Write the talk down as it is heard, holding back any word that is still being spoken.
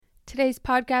Today's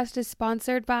podcast is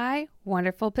sponsored by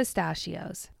Wonderful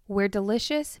Pistachios, where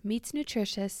delicious meets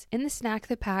nutritious in the snack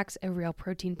that packs a real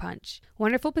protein punch.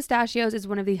 Wonderful Pistachios is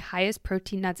one of the highest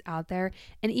protein nuts out there,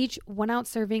 and each 1 ounce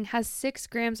serving has 6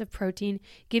 grams of protein,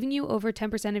 giving you over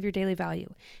 10% of your daily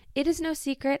value. It is no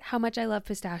secret how much I love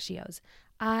pistachios.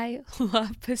 I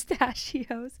love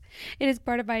pistachios. It is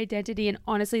part of my identity, and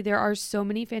honestly, there are so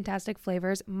many fantastic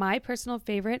flavors. My personal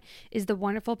favorite is the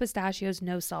Wonderful Pistachios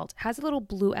No Salt. It has a little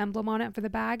blue emblem on it for the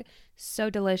bag.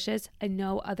 So delicious. I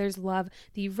know others love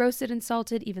the roasted and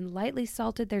salted, even lightly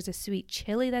salted. There's a sweet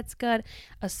chili that's good,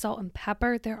 a salt and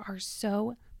pepper. There are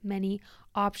so many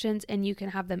options, and you can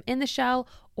have them in the shell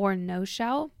or no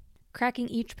shell. Cracking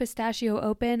each pistachio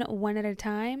open one at a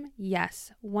time?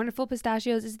 Yes. Wonderful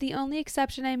Pistachios is the only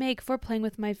exception I make for playing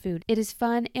with my food. It is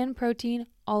fun and protein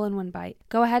all in one bite.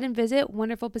 Go ahead and visit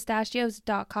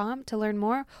wonderfulpistachios.com to learn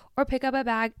more or pick up a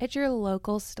bag at your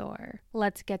local store.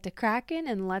 Let's get to cracking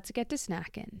and let's get to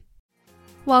snacking.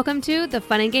 Welcome to the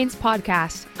Fun and Gains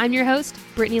podcast. I'm your host,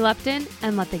 Brittany Lupton,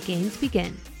 and let the games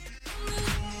begin.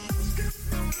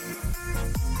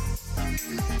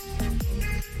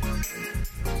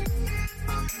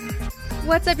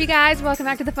 What's up, you guys? Welcome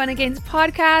back to the Fun and Gains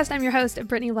podcast. I'm your host,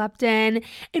 Brittany Lupton,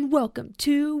 and welcome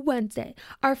to Wednesday,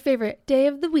 our favorite day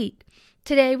of the week.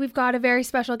 Today, we've got a very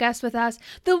special guest with us,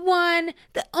 the one,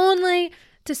 the only,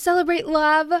 to celebrate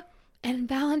love and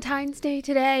Valentine's Day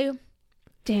today,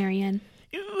 Darian.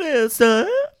 Yes, sir.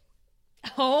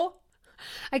 Oh,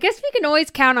 I guess we can always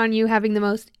count on you having the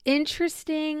most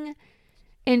interesting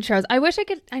intros. I wish I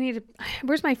could.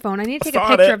 Where's my phone? I need to take a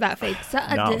picture of that face.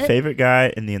 No, favorite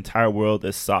guy in the entire world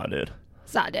is Sadid.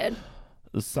 Sadid.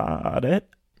 Sadid.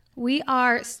 We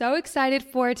are so excited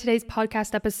for today's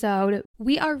podcast episode.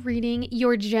 We are reading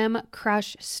your gym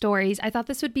crush stories. I thought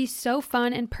this would be so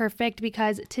fun and perfect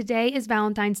because today is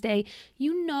Valentine's Day.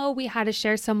 You know we had to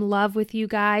share some love with you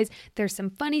guys. There's some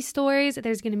funny stories.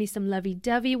 There's going to be some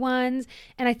lovey-dovey ones.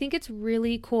 And I think it's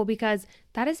really cool because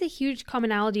that is a huge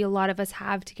commonality a lot of us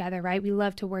have together, right? We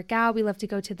love to work out. We love to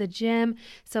go to the gym.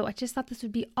 So I just thought this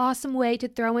would be an awesome way to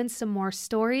throw in some more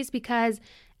stories because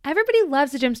everybody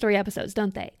loves the gym story episodes,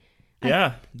 don't they?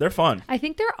 Yeah, they're fun. I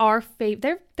think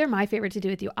they're my favorite to do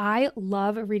with you. I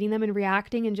love reading them and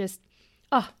reacting and just,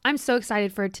 I'm so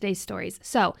excited for today's stories.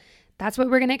 So that's what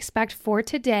we're going to expect for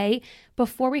today.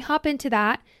 Before we hop into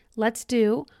that, let's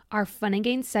do our Fun and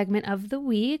Gains segment of the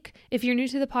week. If you're new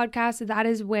to the podcast, that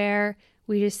is where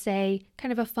we just say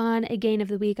kind of a fun, a gain of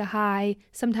the week, a high,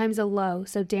 sometimes a low.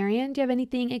 So Darian, do you have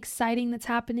anything exciting that's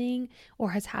happening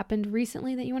or has happened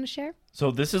recently that you want to share? So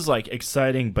this is like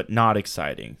exciting, but not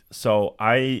exciting. So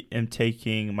I am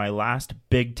taking my last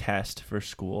big test for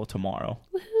school tomorrow.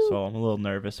 Woo-hoo. So I'm a little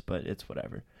nervous, but it's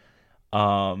whatever.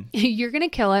 You're going to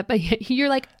kill it, but you're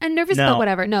like, I'm nervous, but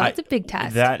whatever. No, it's a big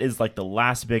test. That is like the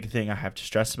last big thing I have to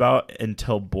stress about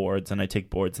until boards. And I take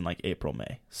boards in like April,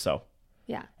 May. So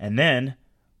yeah. And then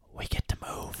we get to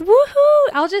move.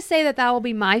 Woohoo! I'll just say that will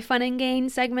be my Fun and Gain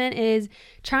segment is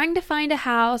trying to find a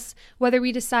house, whether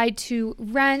we decide to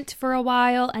rent for a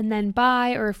while and then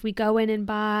buy, or if we go in and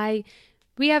buy.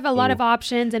 We have a lot of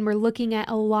options and we're looking at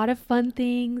a lot of fun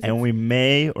things. And we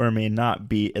may or may not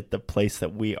be at the place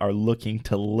that we are looking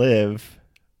to live.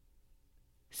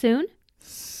 Soon.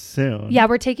 Yeah,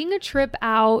 we're taking a trip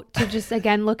out to just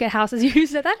again look at houses. You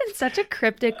said that in such a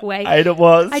cryptic way. I don't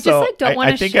want to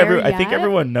share yet. I think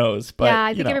everyone knows, but yeah,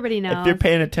 I think everybody knows. If you're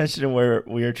paying attention to where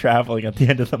we are traveling at the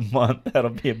end of the month,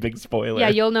 that'll be a big spoiler. Yeah,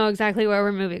 you'll know exactly where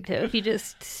we're moving to if you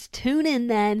just tune in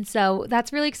then. So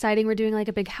that's really exciting. We're doing like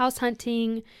a big house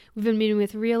hunting. We've been meeting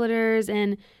with realtors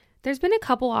and there's been a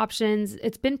couple options.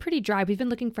 It's been pretty dry. We've been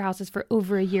looking for houses for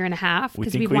over a year and a half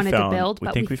because we wanted to build.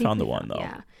 We think we found the one though.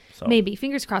 Yeah. So. Maybe.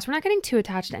 Fingers crossed. We're not getting too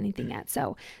attached to anything yet.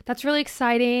 So that's really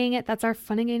exciting. That's our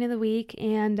Fun and Gain of the week.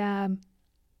 And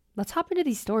let's hop into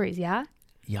these stories, yeah?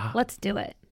 Yeah. Let's do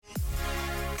it.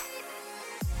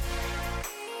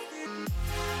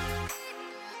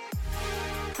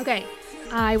 Okay.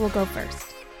 I will go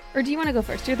first. Or do you want to go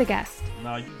first? You're the guest.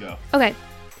 No, you go. Okay.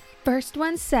 First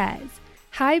one says,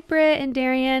 hi, Britt and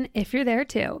Darian, if you're there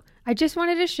too. I just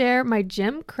wanted to share my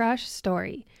gym crush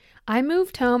story. I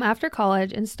moved home after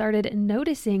college and started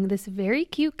noticing this very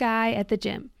cute guy at the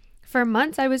gym. For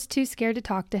months, I was too scared to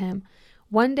talk to him.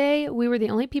 One day, we were the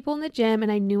only people in the gym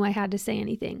and I knew I had to say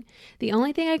anything. The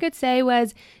only thing I could say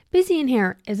was, busy in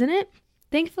here, isn't it?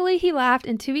 Thankfully, he laughed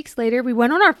and 2 weeks later, we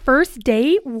went on our first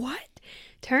date. What?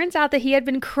 Turns out that he had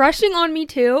been crushing on me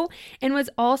too and was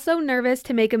also nervous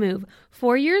to make a move.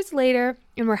 4 years later,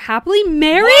 and we're happily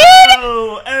married.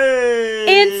 Whoa, hey.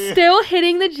 And still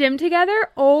hitting the gym together.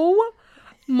 Oh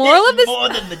Moral of this more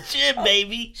than the gym,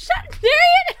 baby. Shut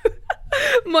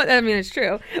Darian. I mean, it's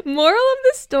true. Moral of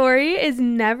the story is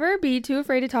never be too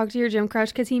afraid to talk to your gym crush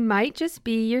because he might just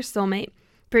be your soulmate.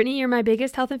 Brittany, you're my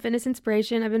biggest health and fitness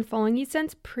inspiration. I've been following you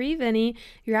since pre-Vinny.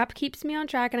 Your app keeps me on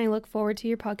track, and I look forward to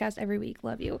your podcast every week.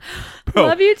 Love you. Bro,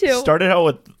 love you too. Started out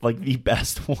with like the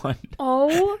best one.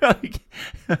 Oh.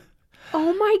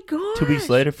 Oh my god. 2 weeks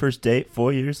later, first date.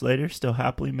 4 years later, still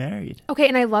happily married. Okay,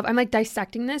 and I'm like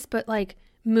dissecting this, but like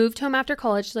moved home after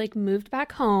college, like moved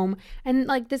back home, and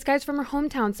like this guy's from her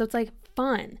hometown, so it's like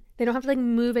fun. They don't have to like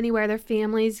move anywhere. Their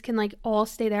families can like all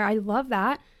stay there. I love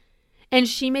that. And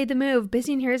she made the move.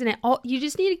 Busy in here, isn't it? You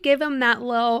just need to give them that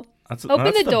little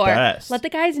open the door. Best. Let the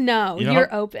guys know,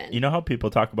 you're open. You know how people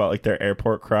talk about like their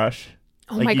airport crush?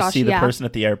 Oh like my gosh, you see the person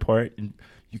at the airport and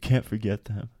you can't forget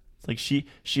them. It's like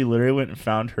she literally went and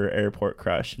found her airport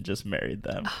crush and just married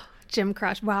them. Oh, gym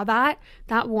crush. Wow,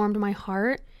 that warmed my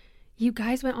heart. You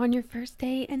guys went on your first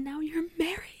date and now you're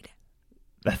married.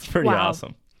 That's pretty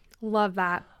awesome. Love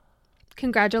that.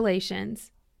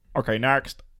 Congratulations. Okay,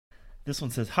 next. This one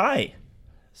says, hi.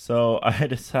 So I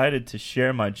decided to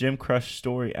share my gym crush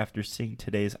story after seeing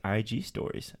today's IG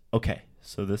stories. Okay,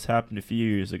 so this happened a few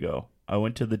years ago. I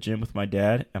went to the gym with my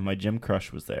dad and my gym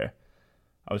crush was there.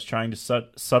 I was trying to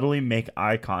subtly make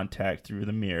eye contact through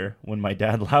the mirror when my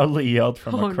dad loudly yelled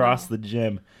from across the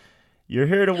gym, "You're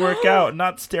here to work out,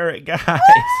 not stare at guys."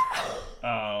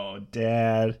 Oh,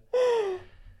 Dad.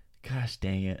 Gosh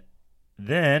dang it.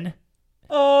 Then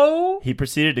he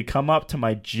proceeded to come up to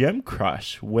my gym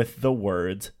crush with the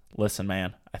words, "Listen,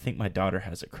 man, I think my daughter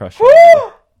has a crush on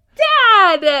you."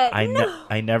 Dad!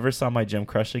 I never saw my gym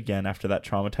crush again after that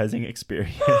traumatizing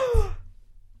experience.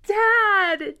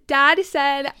 Dad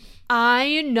said,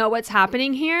 I know what's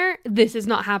happening here. This is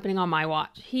not happening on my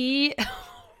watch.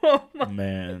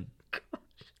 Man.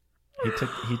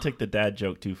 He took the dad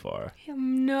joke too far.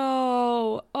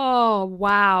 No. Oh,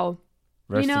 wow.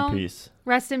 Rest in peace.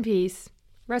 Rest in peace.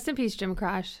 Rest in peace, Gym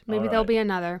Crush. Maybe there'll be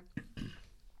another.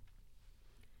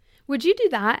 Would you do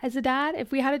that as a dad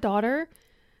if we had a daughter?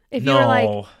 If you were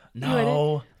like,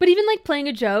 no. But even like playing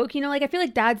a joke, like I feel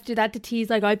like dads do that to tease,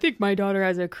 like, I think my daughter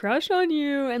has a crush on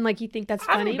you, and like you think that's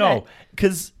funny. I don't know,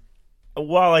 because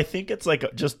while I think it's like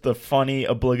just the funny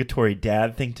obligatory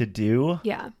dad thing to do,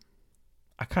 yeah,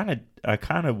 I kind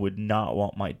of would not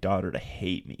want my daughter to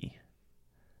hate me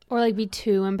or like be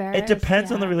too embarrassed. It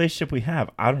depends on the relationship we have.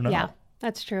 I don't know. Yeah,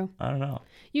 that's true. I don't know.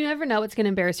 You never know what's going to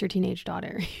embarrass your teenage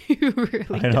daughter. You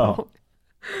really I know.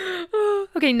 don't.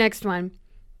 Okay, next one.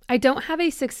 I don't have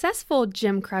a successful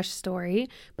gym crush story,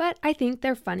 but I think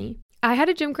they're funny. I had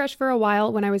a gym crush for a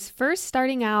while when I was first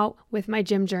starting out with my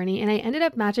gym journey, and I ended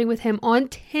up matching with him on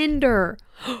Tinder.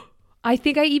 I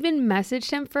think I even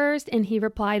messaged him first, and he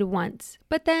replied once,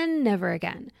 but then never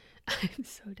again. I'm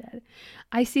so dead.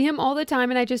 I see him all the time,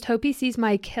 and I just hope he sees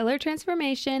my killer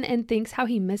transformation and thinks how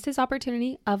he missed his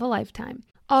opportunity of a lifetime.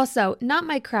 Also, not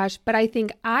my crush, but I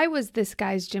think I was this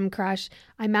guy's gym crush.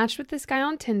 I matched with this guy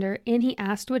on Tinder, and he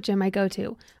asked what gym I go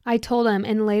to. I told him,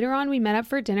 and later on we met up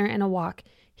for dinner and a walk.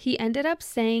 He ended up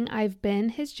saying I've been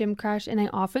his gym crush, and I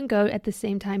often go at the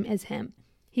same time as him.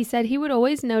 He said he would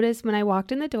always notice when I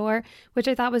walked in the door, which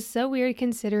I thought was so weird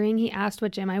considering he asked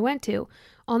what gym I went to.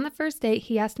 On the first date,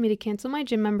 he asked me to cancel my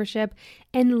gym membership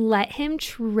and let him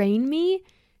train me.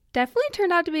 Definitely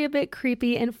turned out to be a bit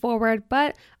creepy and forward,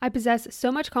 but I possess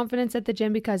so much confidence at the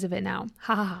gym because of it now.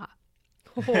 Ha ha ha.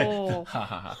 Oh. Ha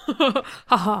ha ha.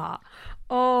 Ha ha.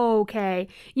 Okay.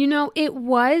 It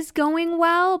was going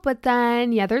well, but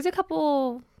then, yeah, there's a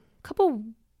couple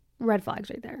red flags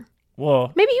right there.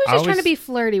 Well, maybe he was just trying to be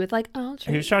flirty with like, oh,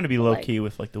 he was trying to be low key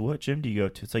with like what gym do you go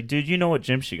to? It's like, dude, you know what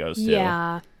gym she goes to.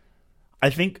 Yeah. I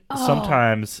think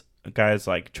sometimes guys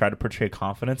like try to portray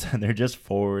confidence and they're just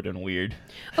forward and weird.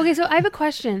 Okay, so I have a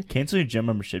question. Cancel your gym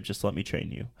membership, just let me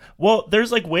train you. Well,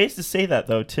 there's like ways to say that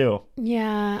though too.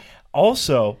 Yeah.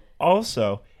 Also,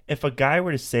 if a guy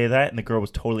were to say that and the girl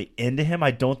was totally into him, I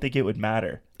don't think it would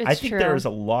matter. I think there's a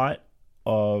lot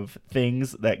of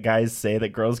things that guys say that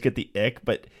girls get the ick,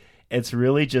 but it's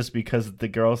really just because the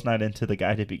girl's not into the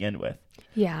guy to begin with.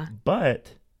 Yeah.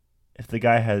 But if the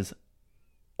guy has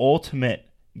ultimate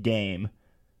game,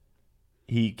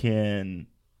 he can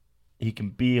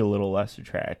be a little less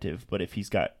attractive, but if he's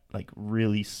got like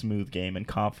really smooth game and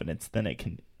confidence, then it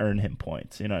can earn him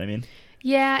points. You know what I mean?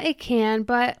 Yeah, it can,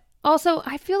 but also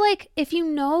I feel like if you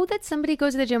know that somebody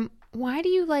goes to the gym, why do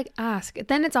you like ask?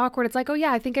 Then it's awkward. It's like, oh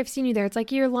yeah, I think I've seen you there. It's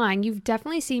like, you're lying. You've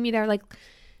definitely seen me there. Like,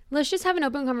 let's just have an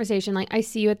open conversation. Like, I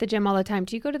see you at the gym all the time.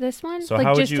 Do you go to this one? So like,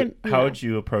 how would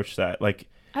you approach that? Like,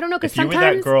 I don't know, because sometimes, you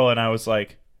were that girl and I was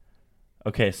like,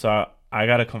 okay, so I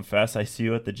gotta confess, I see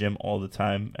you at the gym all the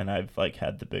time, and I've like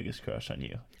had the biggest crush on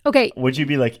you. Okay. Would you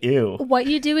be like, ew? What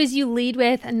you do is you lead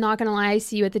with, I'm not gonna lie, I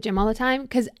see you at the gym all the time,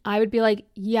 because I would be like,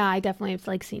 yeah, I definitely have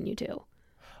like seen you too.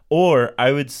 Or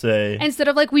I would say, instead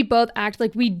of like we both act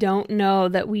like we don't know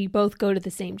that we both go to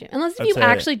the same gym, unless if you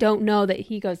actually don't know that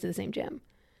he goes to the same gym.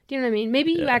 Do you know what I mean?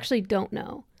 Maybe you actually don't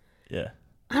know. Yeah.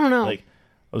 I don't know. Like,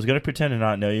 I was gonna pretend to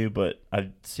not know you, but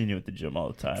I've seen you at the gym all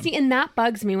the time. See, and that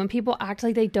bugs me when people act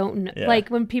like they don't know. Yeah. Like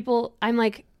when people, I'm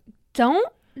like, don't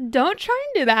try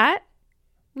and do that.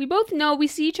 We both know we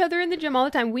see each other in the gym all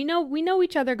the time. We know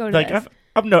each other go to like this.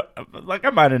 I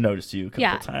might have noticed you a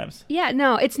couple times. Yeah,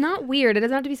 no, it's not weird. It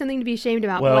doesn't have to be something to be ashamed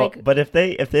about. Well, but if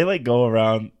they like go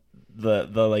around the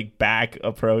like back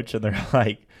approach and they're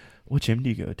like, "What gym do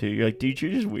you go to?" You're like, "Dude,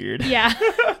 you're just weird." Yeah.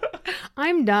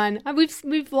 I'm done.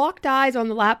 We've locked eyes on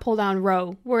the lat pull down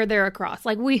row where they're across.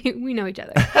 Like we know each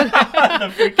other.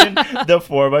 the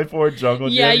 4x4 jungle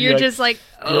gym. Yeah, you're just like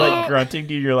you're like grunting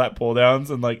to your lat pull downs,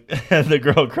 and like the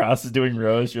girl across is doing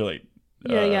rows. You're like,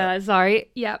 yeah. Sorry.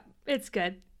 Yep, it's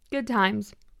good. Good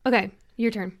times. Okay,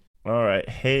 your turn. All right.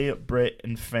 Hey, Britt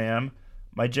and fam.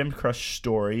 My gym crush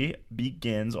story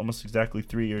begins almost exactly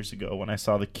 3 years ago when I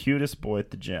saw the cutest boy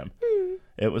at the gym.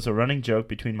 It was a running joke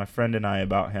between my friend and I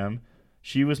about him.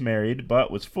 She was married,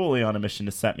 but was fully on a mission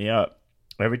to set me up.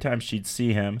 Every time she'd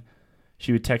see him,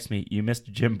 she would text me, "You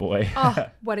missed Gym Boy." Oh,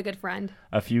 what a good friend.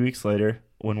 A few weeks later,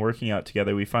 when working out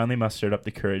together, we finally mustered up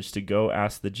the courage to go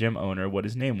ask the gym owner what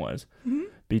his name was. Mm-hmm.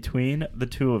 Between the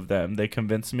two of them, they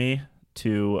convinced me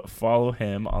to follow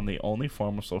him on the only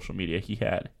form of social media he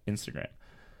had, Instagram.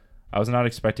 I was not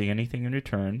expecting anything in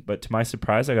return, but to my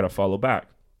surprise, I got a follow back.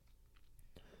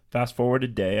 Fast forward a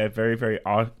day, I very, very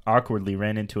awkwardly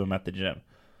ran into him at the gym.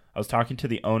 I was talking to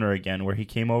the owner again, where he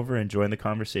came over and joined the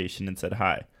conversation and said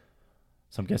hi.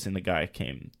 So I'm guessing the guy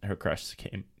her crush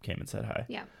came and said hi.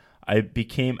 Yeah. I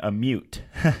became a mute.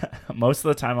 Most of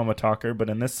the time I'm a talker, but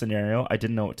in this scenario, I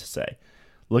didn't know what to say.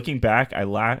 Looking back, I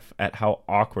laugh at how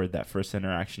awkward that first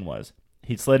interaction was.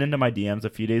 He slid into my DMs a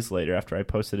few days later after I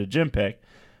posted a gym pic,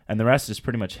 and the rest is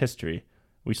pretty much history.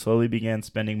 We slowly began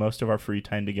spending most of our free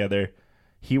time together.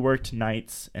 He worked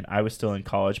nights, and I was still in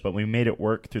college, but we made it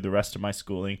work through the rest of my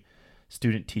schooling,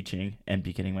 student teaching, and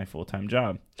beginning my full-time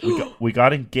job. We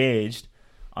got engaged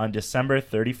on December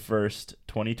 31st,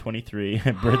 2023.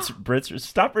 Brit's,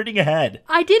 stop reading ahead.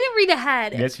 I didn't read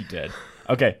ahead. Yes, you did.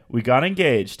 Okay, we got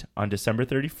engaged on December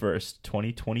 31st,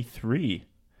 2023,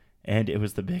 and it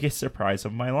was the biggest surprise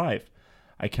of my life.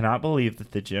 I cannot believe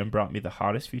that the gym brought me the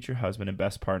hottest future husband and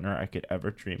best partner I could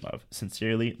ever dream of.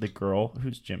 Sincerely, the girl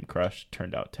whose gym crush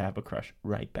turned out to have a crush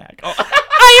right back. Oh.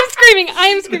 I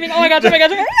am screaming. Oh my gosh.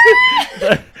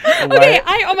 Okay.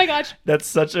 Oh my gosh. That's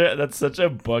such a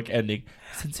book ending.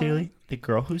 Sincerely, the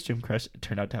girl whose gym crush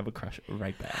turned out to have a crush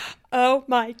right back. Oh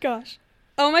my gosh.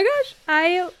 I'm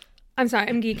sorry.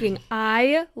 I'm geeking.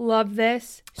 I love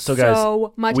this so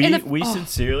guys, much. We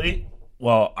sincerely,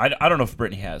 well, I don't know if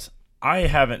Brittany has. I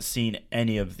haven't seen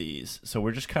any of these, so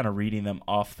we're just kind of reading them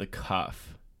off the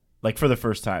cuff, like for the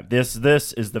first time. This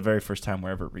is the very first time we're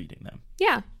ever reading them.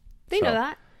 Yeah, they know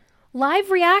that.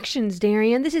 Live reactions,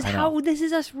 Darian. This is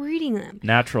us reading them.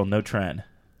 Natural, no trend.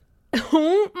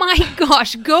 Oh my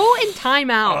gosh, go in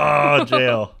timeout.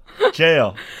 Oh,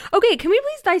 jail. Okay, can we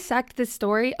please dissect this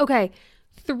story? Okay,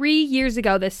 3 years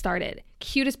ago this started.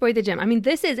 Cutest boy at the gym. I mean,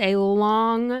 this is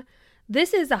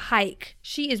a hike.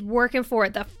 She is working for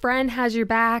it. The friend has your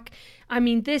back. I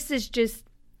mean, this is just,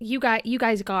 you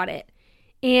guys got it.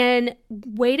 And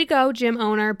way to go, gym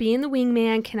owner, being the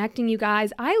wingman, connecting you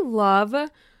guys. I love,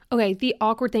 the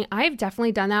awkward thing. I've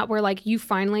definitely done that where like you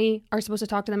finally are supposed to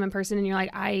talk to them in person and you're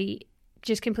like, I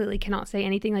just completely cannot say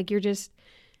anything. Like you're just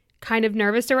kind of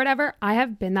nervous or whatever. I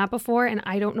have been that before and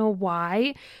I don't know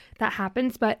why that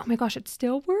happens, but oh my gosh, it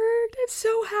still worked. I'm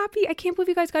so happy. I can't believe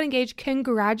you guys got engaged.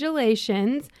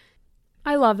 Congratulations.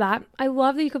 I love that. I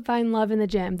love that you could find love in the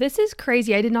gym. This is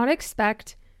crazy. I did not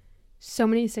expect so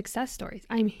many success stories.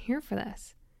 I'm here for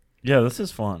this. Yeah, this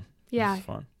is fun. Yeah. This is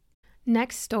fun.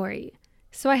 Next story.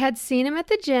 So I had seen him at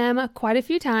the gym quite a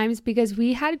few times because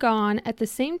we had gone at the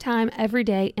same time every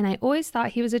day and I always thought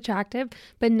he was attractive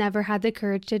but never had the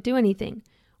courage to do anything.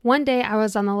 One day I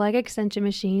was on the leg extension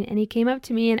machine and he came up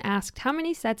to me and asked how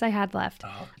many sets I had left.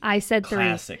 Oh, I said 3.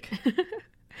 Classic.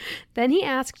 Then he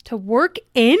asked to work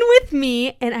in with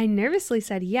me and I nervously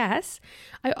said yes.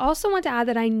 I also want to add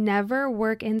that I never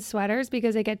work in sweaters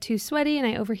because I get too sweaty and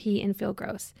I overheat and feel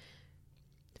gross.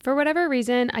 For whatever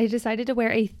reason, I decided to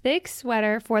wear a thick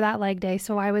sweater for that leg day,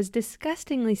 so I was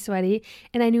disgustingly sweaty,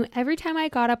 and I knew every time I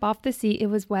got up off the seat, it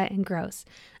was wet and gross.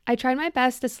 I tried my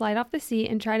best to slide off the seat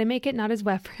and try to make it not as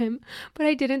wet for him, but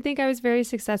I didn't think I was very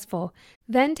successful.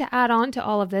 Then to add on to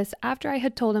all of this, after I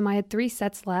had told him I had 3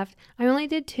 sets left, I only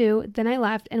did 2, then I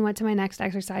left and went to my next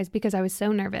exercise because I was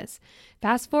so nervous.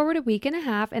 Fast forward a week and a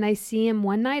half and I see him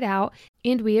one night out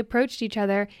and we approached each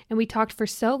other and we talked for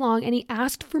so long and he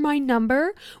asked for my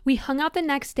number. We hung out the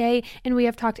next day and we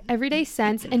have talked every day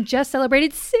since and just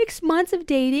celebrated 6 months of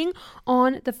dating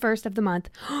on the 1st of the month.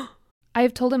 I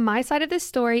have told him my side of this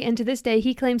story, and to this day,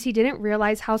 he claims he didn't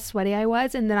realize how sweaty I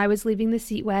was and that I was leaving the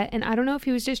seat wet, and I don't know if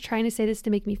he was just trying to say this to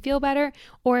make me feel better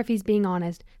or if he's being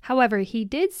honest. However, he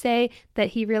did say that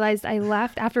he realized I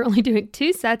left after only doing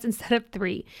 2 sets instead of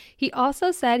 3. He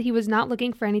also said he was not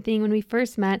looking for anything when we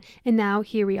first met, and now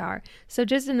here we are. So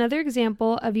just another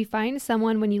example of you find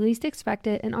someone when you least expect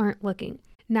it and aren't looking.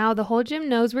 Now the whole gym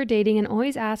knows we're dating and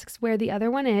always asks where the other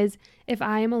one is if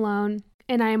I am alone.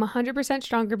 And I am 100%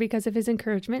 stronger because of his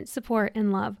encouragement, support,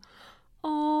 and love.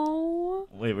 Oh.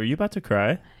 Wait, were you about to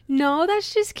cry? No,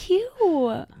 that's just cute.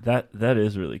 That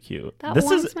is really cute. That this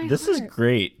warms is my this heart. is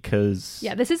great because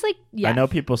Yeah, this is like, yes. I know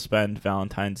people spend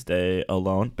Valentine's Day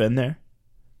alone. Been there,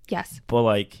 Yes. but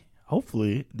like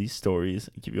hopefully these stories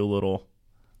give you a little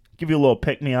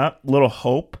pick me up, little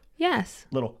hope, Yes.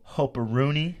 little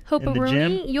hope-a-rooney in the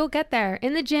Hope-a-rooney, gym. you'll get there.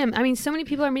 In the gym. I mean, so many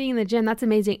people are meeting in the gym. That's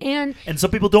amazing. And And some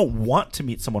people don't want to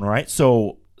meet someone, right?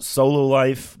 So solo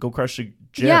life, go crush the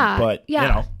gym. Yeah, But yeah. you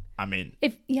know, I mean,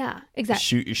 exactly.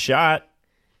 shoot your shot.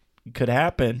 It could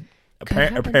happen.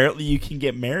 Happen. Apparently, you can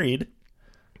get married.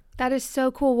 That is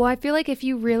so cool. Well, I feel like if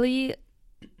you really,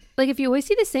 like if you always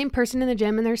see the same person in the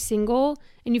gym and they're single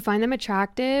and you find them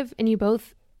attractive and you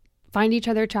both find each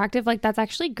other attractive, like that's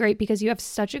actually great because you have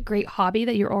such a great hobby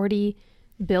that you're already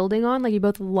building on. Like you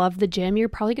both love the gym. You're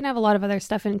probably going to have a lot of other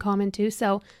stuff in common too.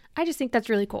 So I just think that's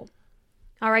really cool.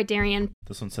 All right, Darian.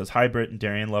 This one says, "Hi, Britt and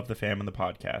Darian. Love the fam and the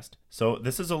podcast." So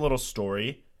this is a little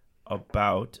story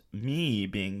about me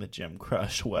being the gym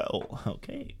crush. Well,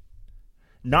 okay.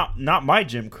 Not my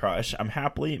gym crush. I'm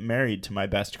happily married to my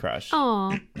best crush.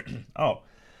 Aw. Oh.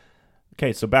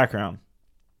 Okay, so background.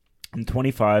 I'm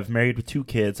 25, married with 2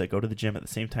 kids. I go to the gym at the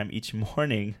same time each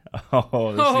morning.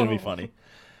 Oh, this is going to be funny.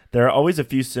 There are always a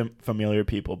few familiar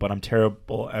people, but I'm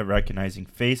terrible at recognizing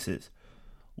faces.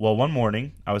 Well, one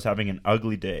morning, I was having an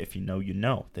ugly day. If you know, you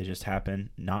know. They just happen.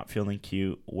 Not feeling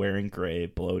cute, wearing gray,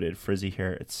 bloated, frizzy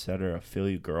hair, etc. Feel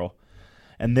you, girl.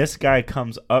 And this guy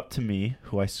comes up to me,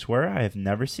 who I swear I have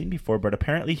never seen before, but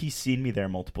apparently he's seen me there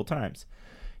multiple times.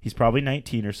 He's probably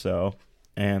 19 or so.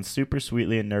 And super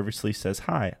sweetly and nervously says,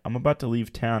 "Hi, I'm about to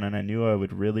leave town, and I knew I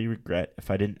would really regret if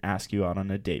I didn't ask you out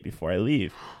on a date before I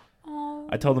leave." Aww.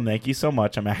 I told him, "Thank you so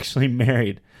much. I'm actually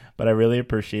married, but I really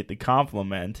appreciate the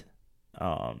compliment."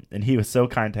 And he was so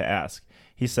kind to ask.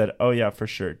 He said, "Oh, yeah, for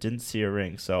sure. Didn't see a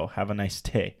ring, so have a nice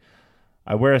day."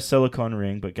 I wear a silicone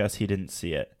ring, but guess he didn't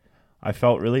see it. I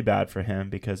felt really bad for him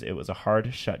because it was a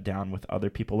hard shutdown with other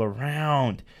people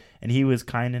around. And he was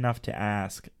kind enough to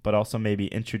ask, but also maybe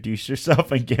introduce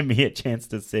yourself and give me a chance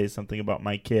to say something about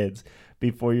my kids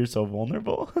before you're so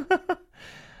vulnerable.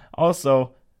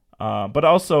 Also,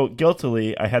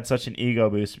 guiltily, I had such an ego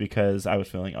boost because I was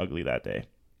feeling ugly that day.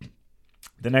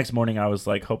 The next morning, I was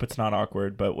like, hope it's not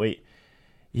awkward, but wait,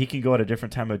 he can go at a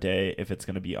different time of day if it's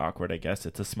going to be awkward, I guess.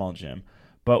 It's a small gym.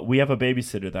 But we have a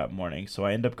babysitter that morning, so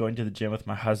I end up going to the gym with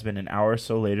my husband an hour or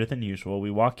so later than usual.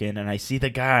 We walk in, and I see the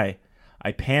guy.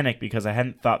 I panic because I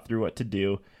hadn't thought through what to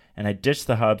do, and I ditch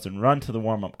the hubs and run to the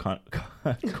warm-up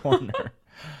corner.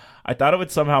 I thought it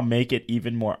would somehow make it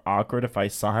even more awkward if I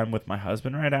saw him with my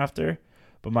husband right after,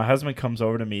 but my husband comes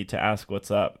over to me to ask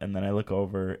what's up, and then I look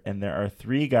over, and there are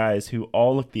 3 guys who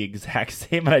all look the exact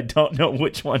same, and I don't know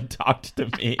which one talked to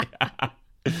me.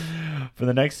 For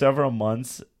the next several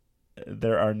months,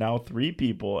 there are now 3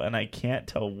 people, and I can't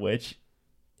tell which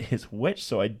is which,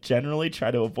 so I generally try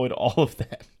to avoid all of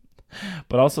them.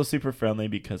 But also super friendly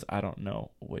because I don't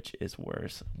know which is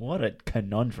worse. What a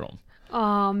conundrum.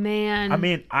 Oh, man. I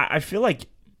mean, I feel like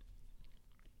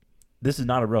this is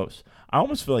not a roast. I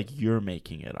almost feel like you're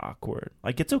making it awkward.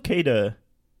 Like it's okay to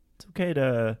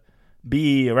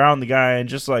be around the guy and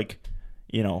just like,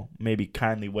 you know, maybe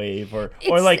kindly wave or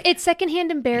like it's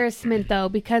secondhand embarrassment though,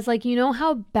 because like we know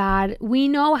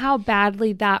how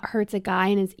badly that hurts a guy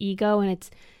and his ego, and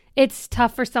it's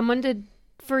tough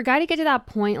for a guy to get to that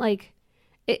point. Like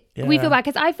we feel bad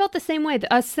because I felt the same way.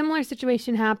 A similar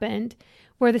situation happened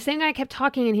where the same guy kept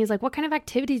talking and he's like, "What kind of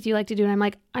activities do you like to do?" And I'm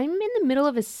like, "I'm in the middle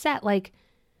of a set. Like,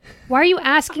 why are you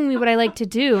asking me what I like to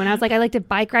do?" And I was like, "I like to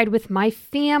bike ride with my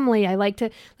family. I like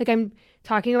to I'm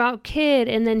talking about kid."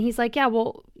 And then he's like, "Yeah,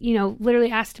 well, you know,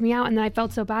 literally asked me out." And then I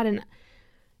felt so bad. And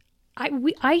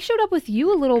I showed up with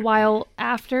you a little while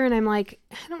after, and I'm like,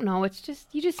 I don't know. It's just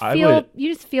you just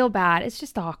feel bad. It's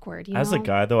just awkward. As a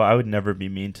guy, though, I would never be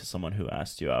mean to someone who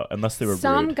asked you out unless they were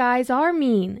Some rude. guys are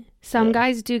mean. Some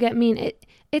guys do get mean.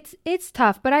 It's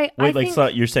tough, but I Wait, think, so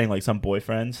you're saying like some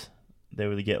boyfriends, they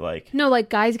would get like no, like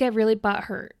guys get really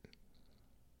butthurt.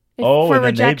 for and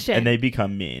rejection, and they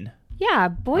become mean. Yeah,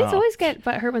 boys always get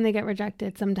butthurt when they get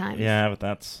rejected. Sometimes. Yeah, but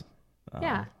that's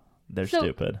they're So,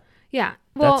 stupid. Yeah.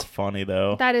 Well, that's funny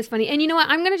though. That is funny. And you know what?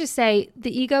 I'm going to just say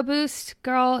the ego boost,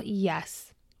 girl,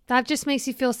 yes. That just makes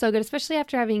you feel so good, especially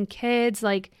after having kids.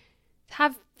 Like,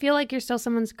 feel like you're still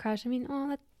someone's crush. I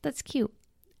mean, that's cute.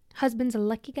 Husband's a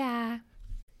lucky guy.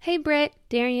 Hey, Britt,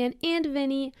 Darian, and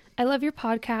Vinny. I love your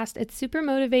podcast. It's super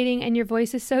motivating, and your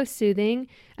voice is so soothing,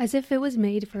 as if it was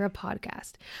made for a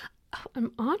podcast. Oh,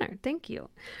 I'm honored. Thank you.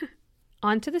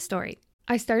 On to the story.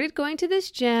 I started going to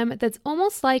this gym that's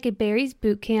almost like a Barry's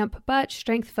boot camp, but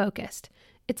strength focused.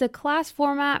 It's a class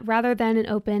format rather than an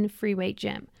open free weight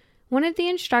gym. One of the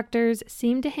instructors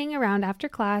seemed to hang around after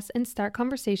class and start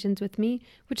conversations with me,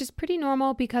 which is pretty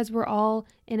normal because we're all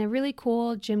in a really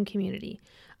cool gym community.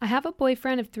 I have a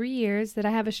boyfriend of 3 years that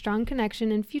I have a strong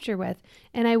connection and future with,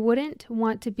 and I wouldn't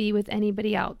want to be with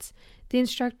anybody else. The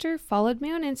instructor followed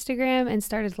me on Instagram and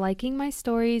started liking my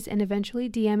stories and eventually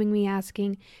DMing me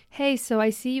asking, "Hey, so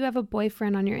I see you have a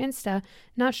boyfriend on your Insta.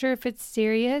 Not sure if it's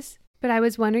serious, but I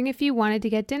was wondering if you wanted to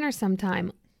get dinner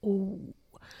sometime." Ooh.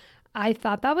 I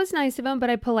thought that was nice of him, but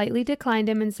I politely declined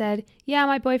him and said, "Yeah,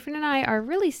 my boyfriend and I are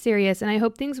really serious and I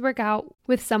hope things work out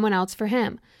with someone else for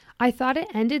him." I thought it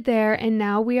ended there, and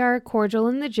now we are cordial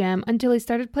in the gym until he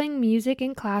started playing music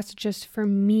in class just for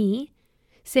me,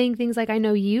 saying things like, "I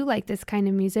know you like this kind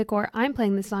of music," or "I'm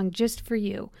playing this song just for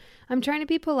you." I'm trying to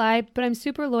be polite, but I'm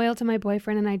super loyal to my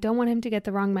boyfriend and I don't want him to get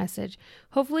the wrong message.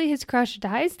 Hopefully his crush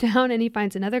dies down and he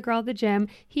finds another girl at the gym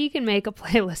he can make a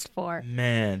playlist for.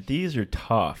 Man, these are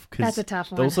tough. That's a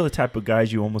tough one. Those are the type of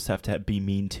guys you almost have to be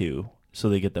mean to so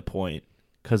they get the point,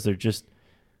 because they just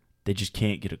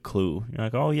can't get a clue. You're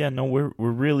like, "Oh yeah, no, we're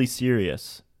really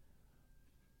serious."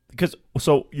 Because,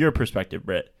 so your perspective,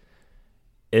 Britt,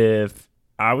 if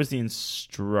I was the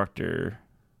instructor,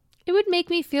 it would make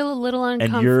me feel a little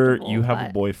uncomfortable. And you have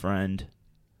a boyfriend,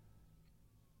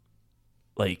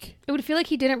 like, it would feel like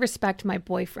he didn't respect my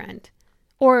boyfriend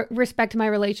or respect my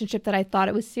relationship, that I thought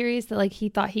it was serious, that like he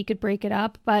thought he could break it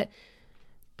up, but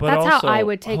that's also, how I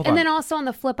would take. And then also on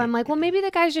the flip, I'm like, well, maybe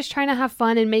the guy's just trying to have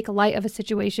fun and make light of a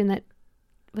situation that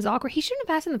was awkward. He shouldn't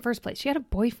have asked in the first place. She had a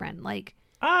boyfriend. Like,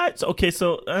 okay,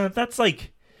 so that's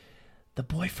like the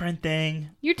boyfriend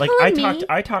thing. You're like, telling me.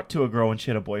 I talked to a girl and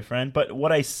she had a boyfriend, but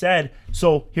what I said.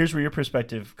 So here's where your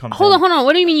perspective comes. Hold on.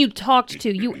 What do you mean you talked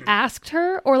to? You asked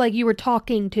her, or like you were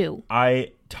talking to?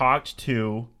 I talked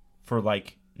to for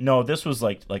like. No, this was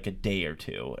like a day or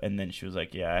two, and then she was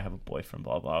like, "Yeah, I have a boyfriend."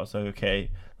 Blah blah. I was like,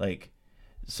 "Okay," like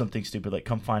something stupid, like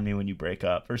 "Come find me when you break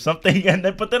up" or something. And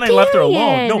then, but then I left her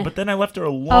alone. No, but then I left her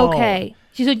alone. Okay,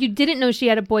 she said you didn't know she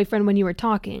had a boyfriend when you were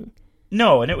talking.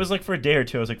 No, and it was like for a day or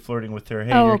two. I was like flirting with her.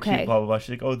 "Hey, you're cute." Blah blah blah. She's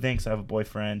like, "Oh, thanks. I have a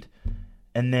boyfriend."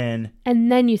 And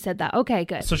then you said that. Okay,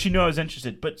 good. So she knew I was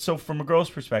interested. But so from a girl's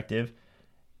perspective,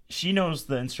 she knows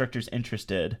the instructor's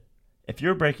interested. If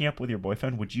you're breaking up with your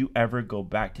boyfriend, would you ever go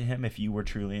back to him if you were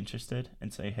truly interested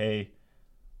and say, "Hey,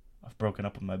 I've broken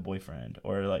up with my boyfriend"?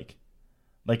 Or like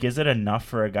is it enough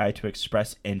for a guy to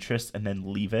express interest and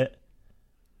then leave it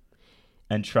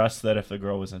and trust that if the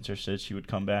girl was interested, she would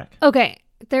come back? Okay,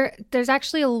 there's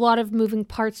actually a lot of moving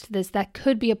parts to this that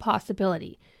could be a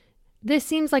possibility. This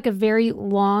seems like a very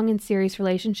long and serious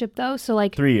relationship, though. So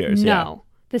like 3 years. No. Yeah.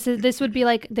 This would be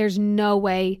like, there's no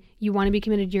way you want to be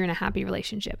committed. You're in a happy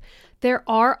relationship. There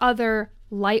are other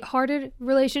lighthearted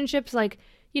relationships, like,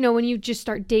 you know, when you just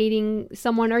start dating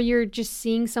someone or you're just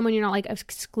seeing someone, you're not like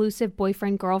exclusive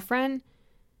boyfriend, girlfriend.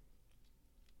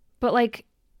 But like,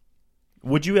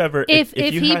 would you ever, if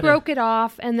he broke it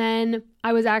off and then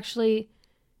I was actually,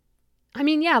 I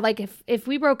mean, yeah, like if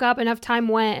we broke up, enough time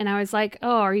went and I was like,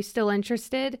 "Oh, are you still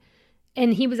interested?"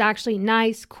 And he was actually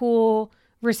nice, cool,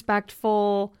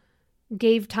 respectful,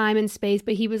 gave time and space,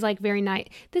 but he was like very nice.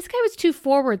 This guy was too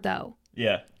forward though.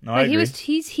 Yeah, no, like, I agree.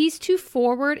 He's too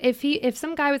forward. If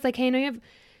some guy was like, "Hey, I know you have,"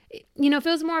 you know, if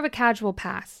it was more of a casual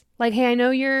pass, like, "Hey, I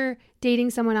know you're dating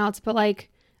someone else, but like,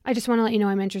 I just want to let you know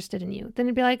I'm interested in you," then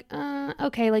it'd be like,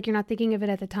 okay, like you're not thinking of it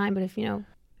at the time, but if, you know,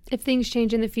 if things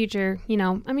change in the future, you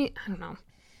know, I mean, I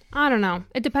don't know.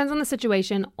 It depends on the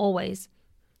situation, always.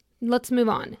 Let's move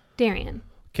on. Darian.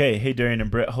 Okay, hey Darian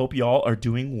and Britt, hope y'all are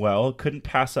doing well. Couldn't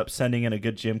pass up sending in a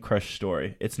good gym crush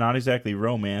story. It's not exactly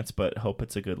romance, but hope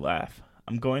it's a good laugh.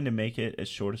 I'm going to make it as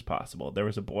short as possible. There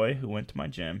was a boy who went to my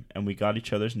gym, and we got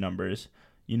each other's numbers.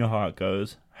 You know how it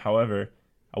goes. However,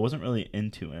 I wasn't really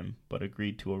into him, but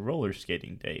agreed to a roller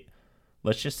skating date.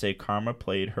 Let's just say karma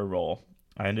played her role.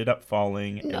 I ended up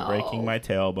falling and breaking my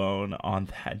tailbone on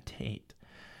that date.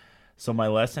 So my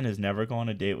lesson is never go on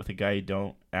a date with a guy you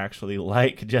don't actually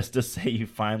like just to say you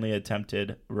finally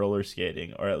attempted roller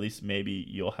skating, or at least maybe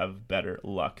you'll have better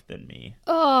luck than me.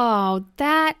 Oh,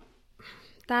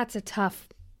 that's tough.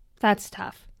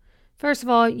 First of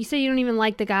all, you say you don't even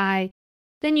like the guy,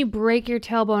 then you break your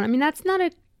tailbone. I mean, that's not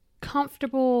a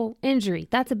comfortable injury.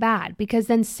 That's bad, because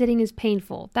then sitting is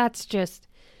painful. That's just,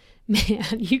 man,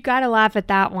 you gotta laugh at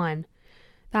that one.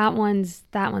 That one's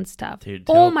tough. Dude,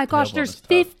 oh my gosh, there's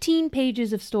 15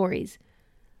 pages of stories.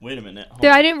 Wait a minute.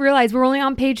 I didn't realize we're only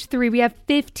on page 3. We have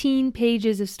 15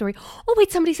 pages of story. Oh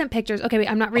wait, somebody sent pictures. Okay, wait,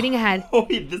 I'm not reading ahead. Oh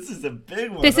wait, this is a big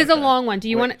one. This is a long one. Do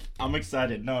you want? I'm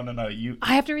excited. No. You.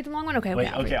 I have to read the long one. Okay. Wait,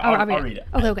 I'll read it.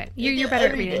 Okay. You're better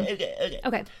at reading.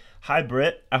 Okay. Hi,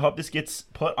 Britt. I hope this gets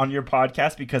put on your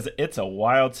podcast because it's a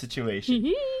wild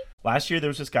situation. Last year, there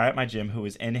was this guy at my gym who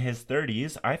was in his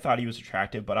 30s. I thought he was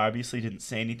attractive, but obviously didn't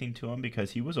say anything to him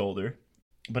because he was older.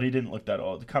 But he didn't look that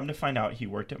old. Come to find out, he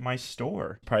worked at my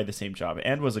store, probably the same job,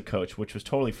 and was a coach, which was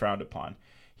totally frowned upon.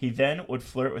 He then would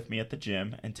flirt with me at the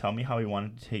gym and tell me how he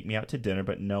wanted to take me out to dinner,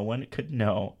 but no one could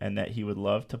know, and that he would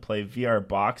love to play VR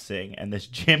boxing and this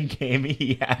gym game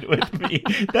he had with me.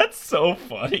 That's so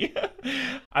funny.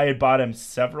 I had bought him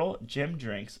several gym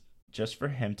drinks just for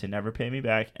him to never pay me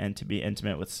back and to be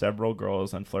intimate with several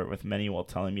girls and flirt with many while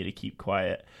telling me to keep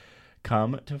quiet.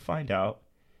 Come to find out,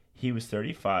 he was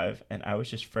 35 and I was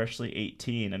just freshly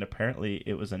 18, and apparently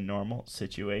it was a normal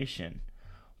situation.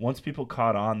 Once people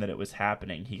caught on that it was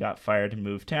happening, he got fired and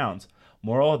moved towns.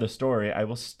 Moral of the story, I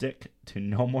will stick to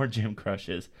no more gym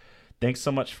crushes. Thanks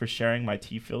so much for sharing my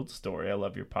T-filled story. I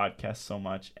love your podcast so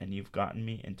much, and you've gotten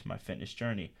me into my fitness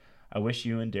journey. I wish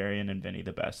you and Darian and Vinny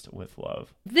the best. With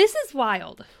love. This is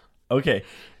wild. Okay,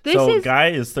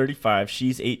 guy is 35,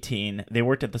 she's 18. They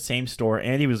worked at the same store,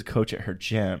 and he was a coach at her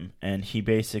gym, and he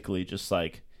basically just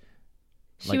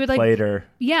played her.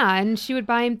 Yeah, and she would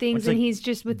buy him things, and he's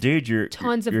just with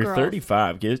tons of girls. You're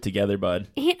 35. Get it together, bud.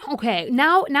 Okay,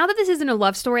 now that this isn't a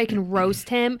love story, I can roast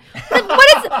him. Like,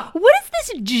 what is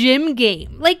this gym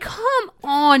game? Like, come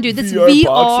on, dude. This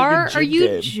VR? Are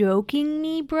you joking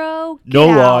me, bro? No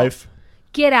life.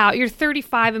 Get out. You're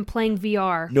 35 and playing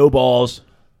VR. No balls.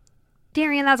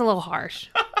 Darian, that's a little harsh.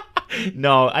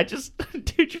 No,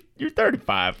 dude, you're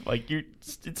 35. Like,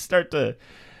 it's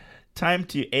time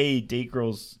to date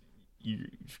girls you're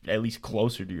at least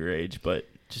closer to your age, but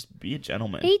just be a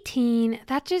gentleman. 18,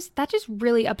 that just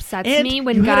really upsets me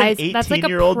when guys, that's like a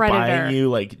predator. Buying you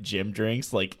like gym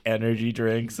drinks, like energy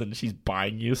drinks, and she's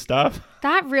buying you stuff.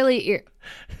 That really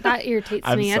irritates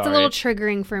me. That's a little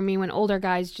triggering for me when older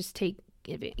guys just take.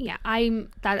 Yeah,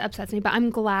 that upsets me, but I'm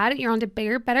glad you're on to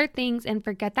bigger, better things and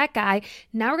forget that guy.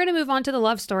 Now we're going to move on to the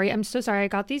love story. I'm so sorry I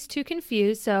got these two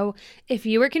confused. So if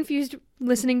you were confused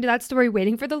listening to that story,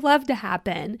 waiting for the love to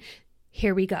happen,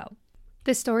 here we go.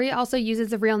 The story also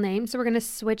uses a real name, so we're going to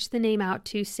switch the name out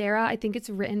to Sarah. I think it's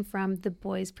written from the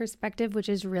boy's perspective, which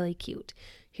is really cute.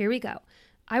 Here we go.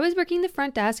 I was working the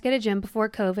front desk at a gym before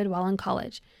COVID while in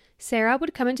college. Sarah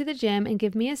would come into the gym and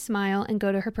give me a smile and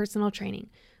go to her personal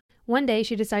training. One day,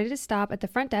 she decided to stop at the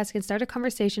front desk and start a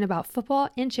conversation about football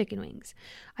and chicken wings.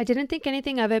 I didn't think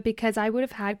anything of it because I would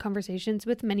have had conversations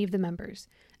with many of the members.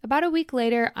 About a week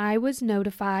later, I was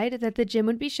notified that the gym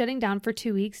would be shutting down for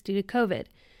 2 weeks due to COVID.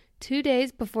 2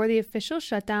 days before the official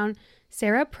shutdown,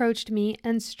 Sarah approached me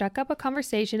and struck up a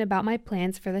conversation about my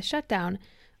plans for the shutdown.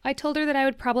 I told her that I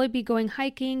would probably be going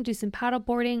hiking, do some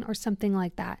paddleboarding, or something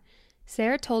like that.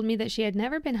 Sarah told me that she had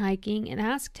never been hiking and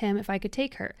asked him if I could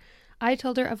take her. I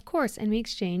told her of course, and we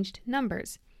exchanged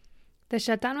numbers. The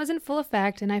shutdown was in full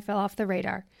effect and I fell off the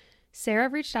radar. Sarah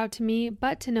reached out to me,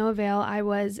 but to no avail. I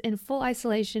was in full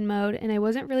isolation mode and I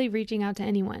wasn't really reaching out to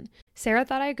anyone. Sarah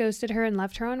thought I ghosted her and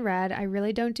left her on red. I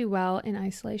really don't do well in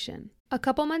isolation. A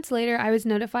couple months later, I was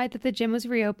notified that the gym was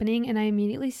reopening and I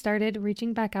immediately started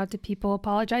reaching back out to people,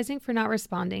 apologizing for not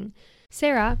responding.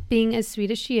 Sarah, being as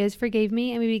sweet as she is, forgave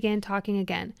me and we began talking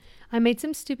again. I made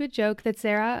some stupid joke that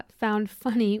Sarah found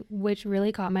funny, which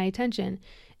really caught my attention.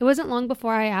 It wasn't long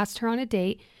before I asked her on a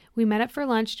date. We met up for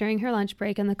lunch during her lunch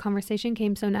break and the conversation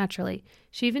came so naturally.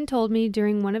 She even told me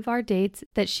during one of our dates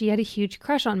that she had a huge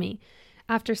crush on me.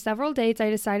 After several dates, I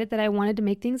decided that I wanted to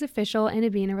make things official and to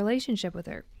be in a relationship with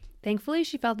her. Thankfully,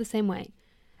 she felt the same way.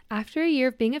 After a year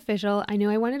of being official, I knew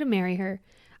I wanted to marry her.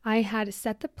 I had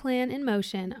set the plan in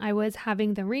motion. I was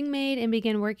having the ring made and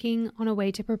began working on a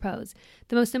way to propose.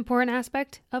 The most important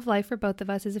aspect of life for both of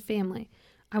us is a family.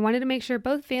 I wanted to make sure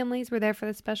both families were there for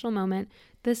the special moment.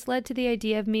 This led to the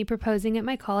idea of me proposing at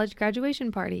my college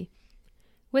graduation party.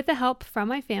 With the help from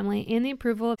my family and the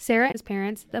approval of Sarah's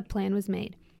parents, the plan was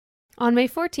made. On May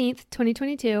 14th,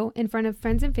 2022, in front of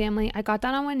friends and family, I got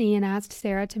down on one knee and asked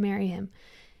Sarah to marry him.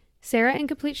 Sarah, in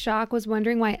complete shock, was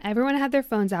wondering why everyone had their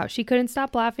phones out. She couldn't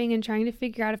stop laughing and trying to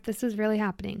figure out if this was really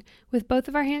happening. With both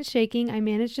of our hands shaking, I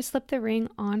managed to slip the ring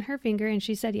on her finger and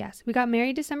she said yes. We got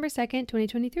married December 2nd,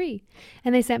 2023.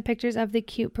 And they sent pictures of the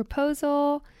cute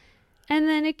proposal and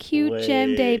then a cute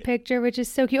gym day picture, which is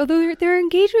so cute. Although their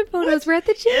engagement photos were at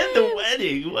the gym. And the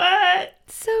wedding, what?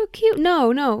 So cute.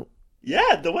 No.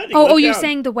 Yeah, the wedding. Oh, you're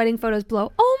saying the wedding photos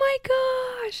below. Oh my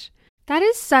gosh. That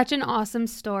is such an awesome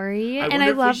story, and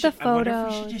I love the photo. I wonder if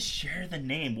we should just share the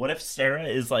name. What if Sarah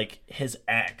is like his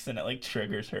ex, and it like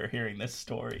triggers her hearing this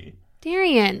story?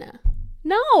 Darian,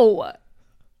 no.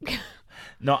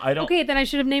 No, I don't. Okay, then I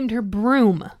should have named her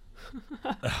Broom.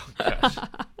 Oh gosh.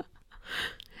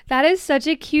 That is such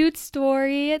a cute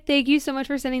story. Thank you so much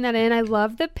for sending that in. I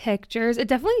love the pictures. It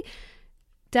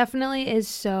definitely is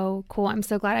so cool. I'm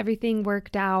so glad everything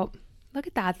worked out. Look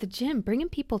at that, the gym, bringing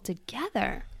people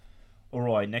together. All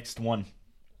right, next one.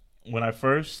 When I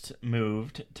first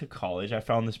moved to college, I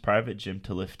found this private gym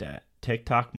to lift at.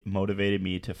 TikTok motivated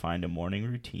me to find a morning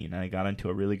routine, and I got into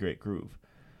a really great groove.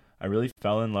 I really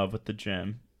fell in love with the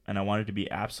gym, and I wanted to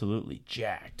be absolutely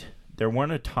jacked. There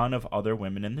weren't a ton of other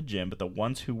women in the gym, but the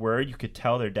ones who were, you could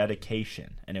tell their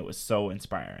dedication, and it was so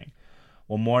inspiring.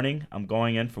 One morning, I'm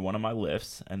going in for one of my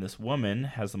lifts, and this woman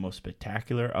has the most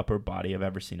spectacular upper body I've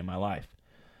ever seen in my life.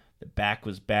 The back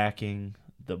was backing.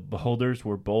 The boulders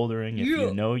were bouldering. If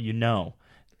you know, you know.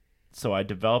 So I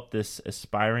developed this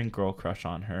aspiring girl crush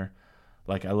on her.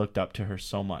 Like I looked up to her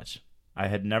so much. I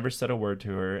had never said a word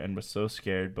to her and was so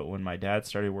scared, but when my dad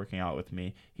started working out with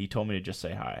me, he told me to just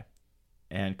say hi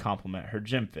and compliment her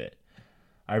gym fit.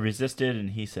 I resisted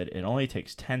and he said, it only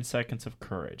takes 10 seconds of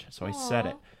courage. So I said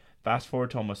it. Fast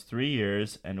forward to almost 3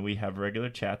 years and we have regular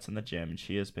chats in the gym, and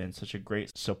she has been such a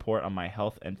great support on my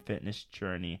health and fitness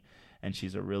journey. And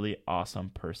she's a really awesome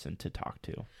person to talk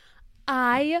to.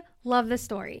 I love this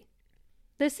story.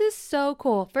 This is so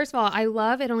cool. First of all, I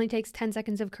love it only takes 10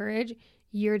 seconds of courage.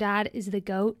 Your dad is the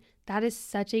GOAT. That is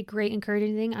such a great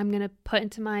encouraging thing I'm going to put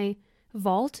into my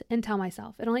vault and tell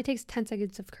myself. It only takes 10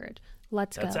 seconds of courage.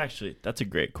 Let's go. That's a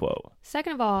great quote.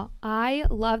 Second of all, I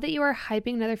love that you are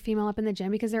hyping another female up in the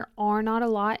gym because there are not a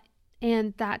lot.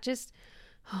 And that just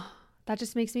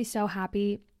makes me so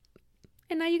happy.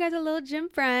 And now you guys are little gym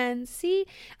friends. See,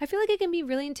 I feel like it can be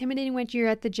really intimidating when you're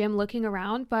at the gym looking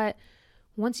around, but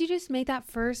once you just make that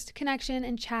first connection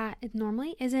and chat, it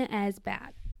normally isn't as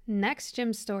bad. Next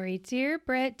gym story. Dear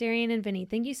Britt, Darian, and Vinny,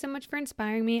 thank you so much for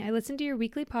inspiring me. I listen to your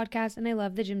weekly podcast and I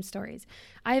love the gym stories.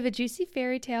 I have a juicy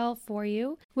fairy tale for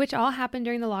you, which all happened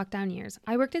during the lockdown years.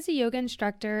 I worked as a yoga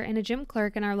instructor and a gym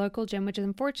clerk in our local gym, which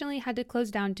unfortunately had to close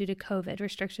down due to COVID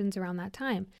restrictions around that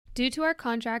time. Due to our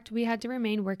contract, we had to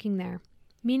remain working there,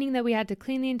 meaning that we had to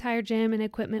clean the entire gym and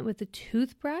equipment with a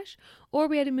toothbrush, or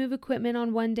we had to move equipment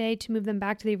on one day to move them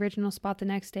back to the original spot the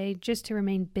next day just to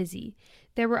remain busy.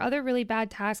 There were other really bad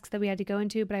tasks that we had to go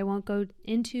into, but I won't go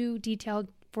into detail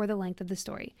for the length of the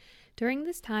story. During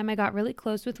this time, I got really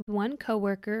close with one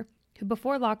coworker who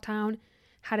before lockdown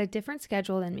had a different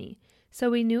schedule than me. So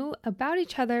we knew about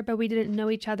each other, but we didn't know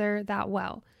each other that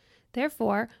well.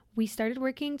 Therefore, we started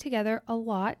working together a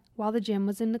lot while the gym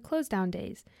was in the close down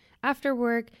days. After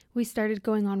work, we started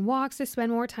going on walks to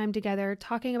spend more time together,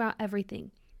 talking about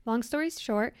everything. Long story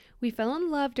short, we fell in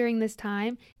love during this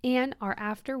time and our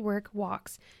after work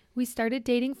walks. We started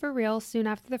dating for real soon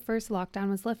after the first lockdown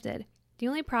was lifted. The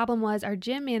only problem was our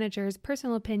gym manager's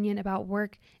personal opinion about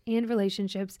work and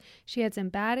relationships. She had some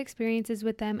bad experiences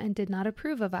with them and did not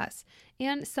approve of us.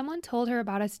 And someone told her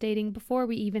about us dating before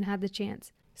we even had the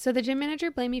chance. So the gym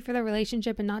manager blamed me for the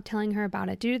relationship and not telling her about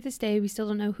it. Due to this day, we still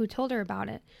don't know who told her about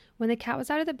it. When the cat was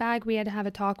out of the bag, we had to have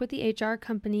a talk with the HR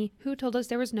company who told us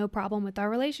there was no problem with our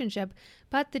relationship.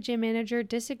 But the gym manager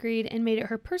disagreed and made it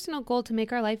her personal goal to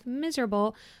make our life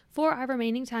miserable for our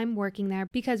remaining time working there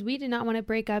because we did not want to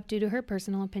break up due to her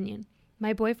personal opinion.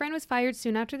 My boyfriend was fired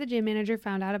soon after the gym manager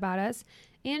found out about us.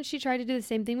 and she tried to do the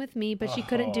same thing with me, but she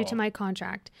couldn't due to my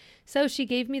contract. So she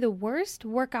gave me the worst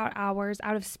workout hours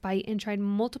out of spite and tried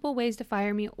multiple ways to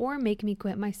fire me or make me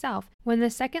quit myself. When the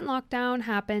second lockdown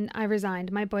happened, I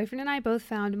resigned. My boyfriend and I both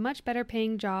found much better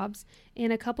paying jobs,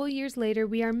 and a couple years later,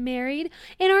 we are married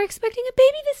and are expecting a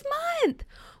baby this month.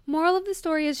 Moral of the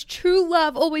story is true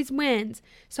love always wins.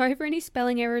 Sorry for any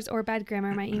spelling errors or bad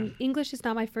grammar. My English is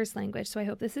not my first language, so I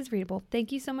hope this is readable.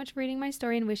 Thank you so much for reading my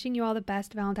story and wishing you all the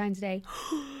best Valentine's Day.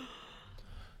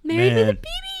 Married with a baby!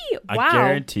 Wow. I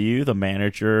guarantee you the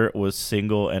manager was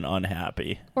single and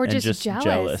unhappy. Or just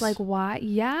jealous. Like, why?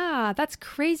 Yeah, that's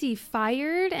crazy.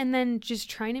 Fired and then just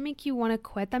trying to make you want to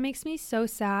quit. That makes me so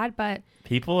sad, but...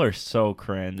 People are so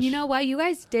cringe. You know what? You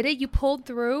guys did it. You pulled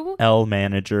through. L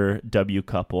manager, W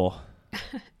couple.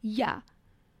 Yeah.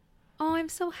 Oh, I'm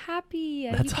so happy.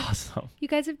 That's awesome. You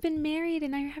guys have been married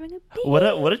and now you're having a baby.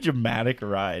 What a dramatic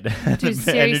ride. Dude, the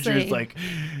seriously. manager's like,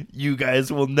 you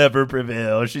guys will never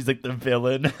prevail. She's like the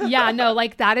villain. Yeah, no,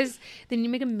 like that is, then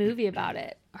you make a movie about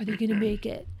it. Are they going to make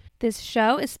it? This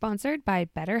show is sponsored by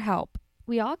BetterHelp.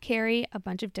 We all carry a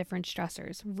bunch of different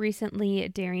stressors. Recently,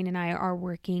 Darian and I are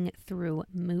working through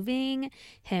moving,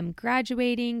 him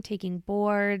graduating, taking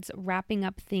boards, wrapping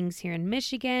up things here in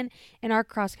Michigan, and our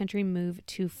cross-country move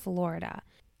to Florida.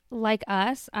 Like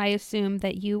us, I assume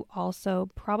that you also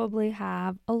probably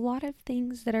have a lot of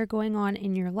things that are going on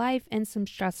in your life and some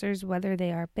stressors, whether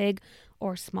they are big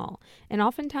or small. And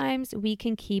oftentimes we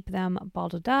can keep them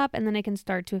bottled up and then it can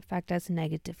start to affect us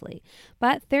negatively.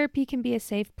 But therapy can be a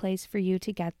safe place for you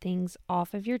to get things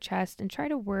off of your chest and try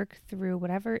to work through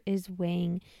whatever is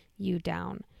weighing you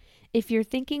down. If you're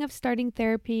thinking of starting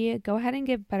therapy, go ahead and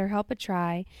give BetterHelp a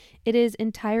try. It is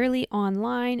entirely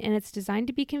online and it's designed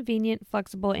to be convenient,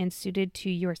 flexible, and suited to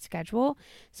your schedule.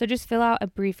 So just fill out a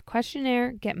brief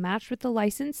questionnaire, get matched with a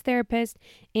licensed therapist,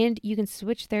 and you can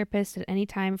switch therapists at any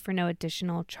time for no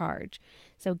additional charge.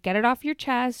 So get it off your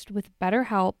chest with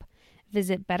BetterHelp.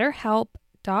 Visit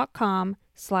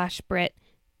betterhelp.com/Brit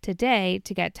today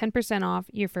to get 10% off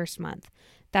your first month.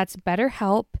 That's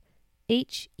BetterHelp,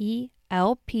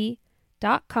 HELP.com/Brit.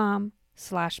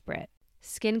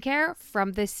 Skincare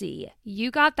from the sea. You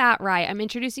got that right. I'm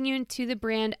introducing you to the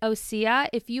brand Osea.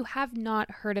 If you have not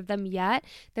heard of them yet,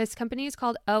 this company is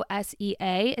called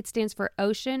OSEA. It stands for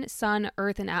Ocean, Sun,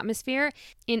 Earth, and Atmosphere,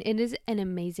 and it is an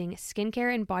amazing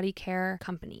skincare and body care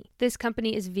company. This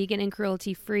company is vegan and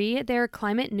cruelty-free. They're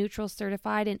climate neutral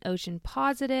certified and ocean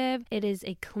positive. It is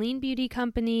a clean beauty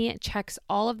company. It checks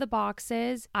all of the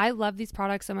boxes. I love these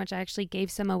products so much. I actually gave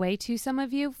some away to some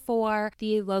of you for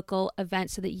the local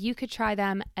event so that you could try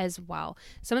them as well.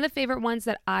 Some of the favorite ones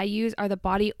that I use are the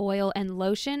body oil and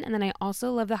lotion, and then I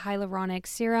also love the hyaluronic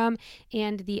serum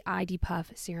and the ID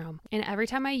Puff serum. And every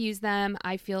time I use them,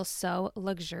 I feel so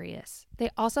luxurious. They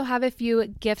also have a few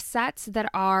gift sets that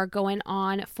are going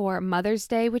on for Mother's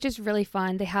Day, which is really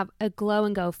fun. They have a Glow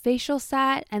and Go facial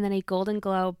set and then a Golden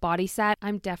Glow body set.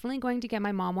 I'm definitely going to get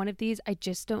my mom one of these. I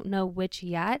just don't know which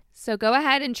yet. So go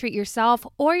ahead and treat yourself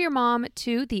or your mom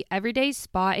to the everyday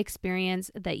spa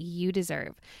experience that you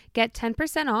deserve. Get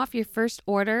 10% off your first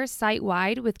order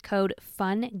site-wide with code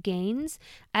FUNGAINS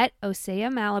at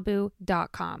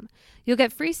OseaMalibu.com. You'll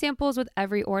get free samples with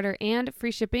every order and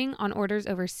free shipping on orders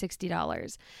over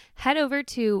 $60. Head over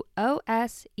to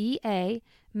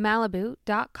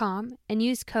OSEAMalibu.com and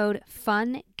use code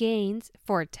FUNGAINS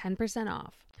for 10%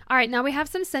 off. All right, now we have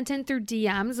some sent in through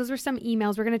DMs. Those were some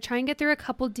emails. We're going to try and get through a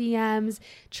couple DMs,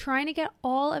 trying to get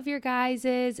all of your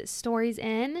guys' stories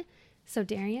in. So,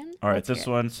 Darian? All right, this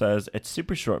one says, it's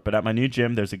super short, but at my new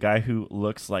gym, there's a guy who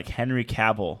looks like Henry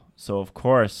Cavill. So, of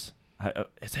course,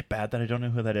 is it bad that I don't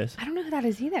know who that is? I don't know who that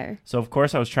is either. So, of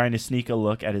course, I was trying to sneak a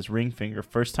look at his ring finger.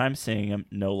 First time seeing him,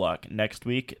 no luck. Next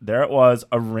week, there it was,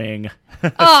 a ring.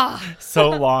 Oh. So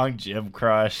long, gym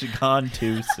crush. Gone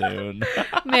too soon.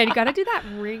 Man, you got to do that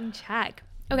ring check.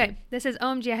 Okay, this is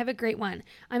OMG, I have a great one.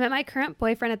 I met my current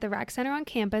boyfriend at the rec center on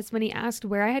campus when he asked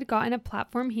where I had gotten a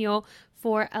platform heel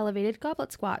for elevated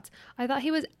goblet squats. I thought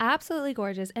he was absolutely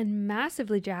gorgeous and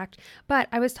massively jacked, but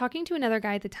I was talking to another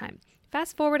guy at the time.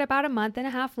 Fast forward about a month and a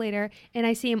half later, and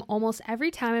I see him almost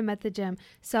every time I'm at the gym,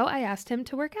 so I asked him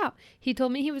to work out. He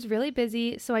told me he was really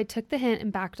busy, so I took the hint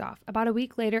and backed off. About a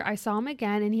week later, I saw him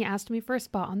again, and he asked me for a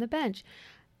spot on the bench.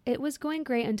 It was going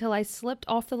great until I slipped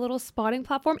off the little spotting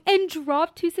platform and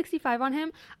dropped 265 on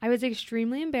him. I was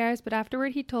extremely embarrassed, but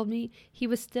afterward he told me he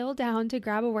was still down to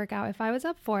grab a workout if I was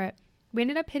up for it. We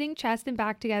ended up hitting chest and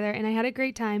back together, and I had a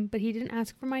great time, but he didn't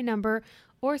ask for my number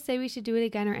or say we should do it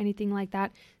again or anything like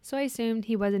that, so I assumed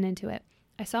he wasn't into it.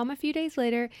 I saw him a few days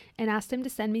later and asked him to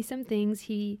send me some things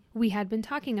we had been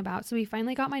talking about. So he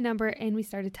finally got my number and we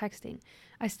started texting.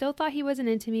 I still thought he wasn't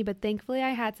into me, but thankfully I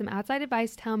had some outside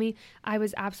advice tell me I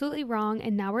was absolutely wrong,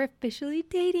 and now we're officially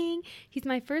dating. He's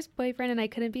my first boyfriend and I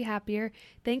couldn't be happier.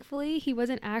 Thankfully, he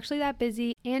wasn't actually that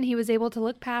busy and he was able to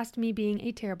look past me being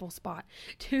a terrible spot.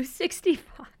 265.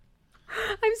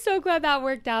 I'm so glad that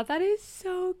worked out. That is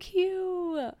so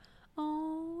cute.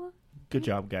 Oh. Good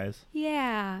job, guys.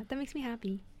 Yeah, that makes me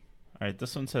happy. All right,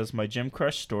 this one says, my gym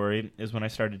crush story is when I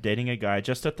started dating a guy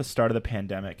just at the start of the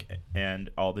pandemic and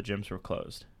all the gyms were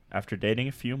closed. After dating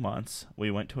a few months,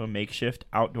 we went to a makeshift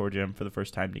outdoor gym for the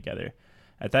first time together.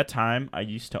 At that time, I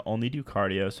used to only do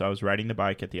cardio, so I was riding the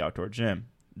bike at the outdoor gym.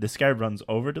 This guy runs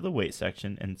over to the weight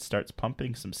section and starts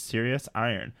pumping some serious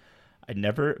iron. I'd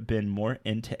never been more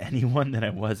into anyone than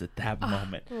I was at that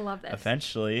moment. Love this.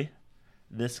 Eventually,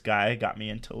 this guy got me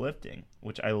into lifting,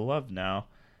 which I love now.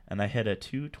 And I hit a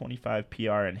 225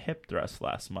 PR in hip thrust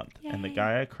last month. Yay. And the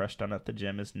guy I crushed on at the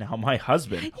gym is now my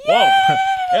husband. Yay! Whoa!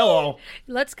 Hello!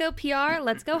 Let's go PR.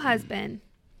 Let's go husband.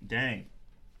 Dang.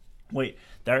 Wait,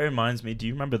 that reminds me. Do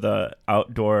you remember the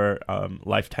outdoor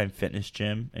Lifetime Fitness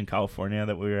gym in California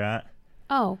that we were at?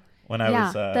 Oh, When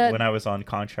I was on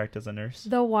contract as a nurse.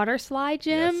 the water slide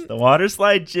gym. Yes, the water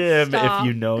slide gym. Stop. If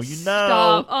you know, you know.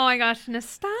 Stop. Oh my gosh,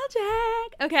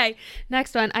 nostalgic. Okay,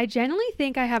 next one. I genuinely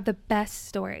think I have the best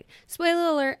story. Spoiler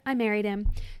alert, I married him.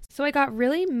 So I got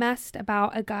really messed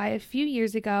about a guy a few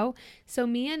years ago. So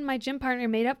me and my gym partner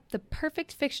made up the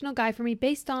perfect fictional guy for me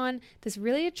based on this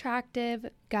really attractive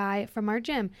guy from our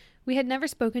gym. We had never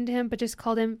spoken to him, but just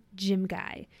called him Gym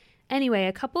Guy. Anyway,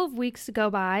 a couple of weeks go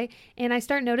by and I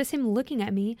start notice him looking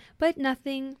at me, but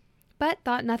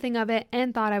thought nothing of it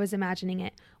and thought I was imagining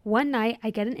it. One night,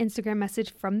 I get an Instagram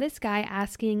message from this guy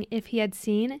asking if he had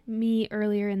seen me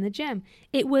earlier in the gym.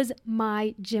 It was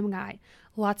my gym guy.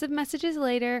 Lots of messages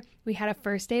later, we had a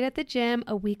first date at the gym.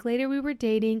 A week later, we were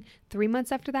dating. 3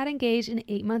 months after that, engaged. And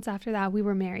 8 months after that, we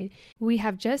were married. We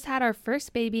have just had our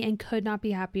first baby and could not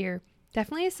be happier.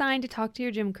 Definitely a sign to talk to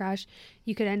your gym crush.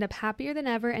 You could end up happier than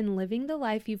ever and living the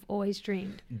life you've always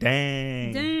dreamed.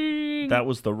 Dang. That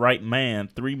was the right man.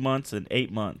 3 months and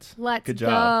 8 months. Let's Good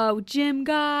job. go. Gym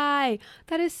Guy.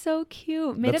 That is so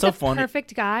cute. Made That's up so the funny.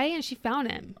 perfect guy and she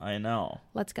found him. I know.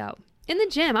 Let's go. In the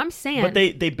gym, I'm saying. But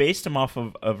they based him off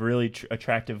of a really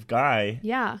attractive guy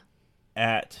Yeah.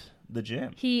 at the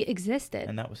gym. He existed.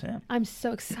 And that was him. I'm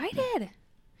so excited.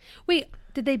 Wait,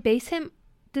 did they base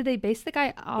the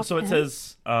guy off So it him?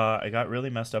 says, I got really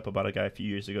messed up about a guy a few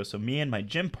years ago. So me and my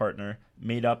gym partner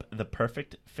made up the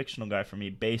perfect fictional guy for me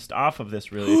based off of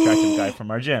this really attractive guy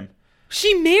from our gym.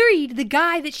 She married the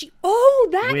guy that she... Oh,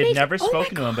 that We had makes... never oh my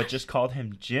spoken to him, but gosh. just called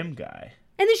him Gym Guy.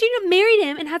 And then she married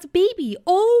him and has a baby.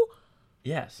 Oh,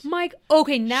 Yes. Mike.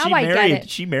 Okay, now I get it.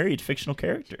 She married fictional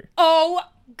character. Oh,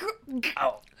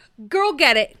 girl,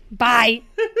 get it. Bye.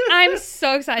 I'm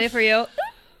so excited for you.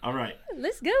 All right.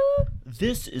 Let's go.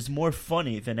 This is more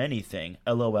funny than anything,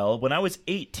 LOL. When I was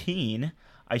 18,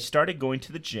 I started going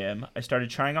to the gym. I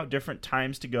started trying out different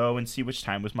times to go and see which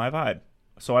time was my vibe.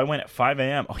 So I went at 5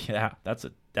 a.m. Oh, yeah, that's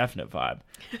a definite vibe.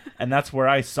 And that's where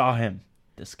I saw him.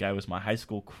 This guy was my high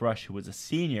school crush who was a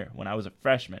senior when I was a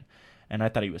freshman. And I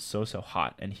thought he was so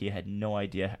hot, and he had no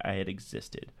idea I had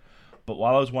existed. But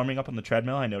while I was warming up on the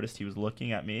treadmill, I noticed he was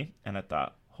looking at me, and I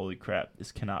thought, holy crap,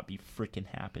 this cannot be freaking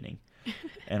happening.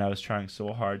 And I was trying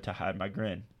so hard to hide my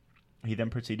grin. He then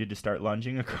proceeded to start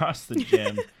lunging across the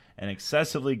gym and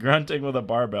excessively grunting with a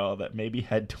barbell that maybe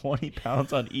had 20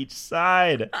 pounds on each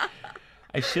side.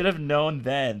 I should have known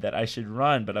then that I should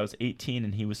run, but I was 18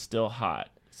 and he was still hot.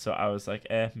 So I was like,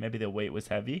 maybe the weight was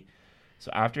heavy. So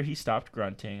after he stopped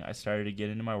grunting, I started to get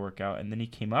into my workout, and then he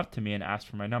came up to me and asked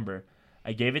for my number.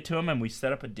 I gave it to him, and we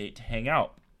set up a date to hang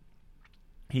out.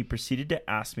 He proceeded to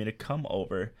ask me to come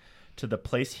over to the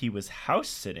place he was house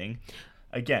sitting.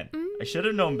 Again, I should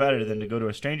have known better than to go to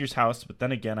a stranger's house, but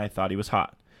then again, I thought he was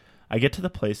hot. I get to the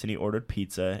place, and he ordered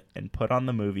pizza and put on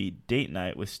the movie Date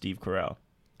Night with Steve Carell.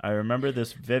 I remember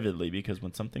this vividly because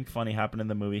when something funny happened in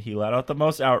the movie, he let out the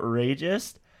most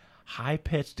outrageous,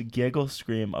 high-pitched giggle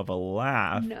scream of a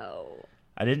laugh. No.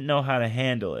 I didn't know how to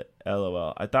handle it,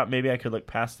 LOL. I thought maybe I could look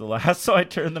past the laugh, so I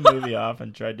turned the movie off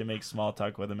and tried to make small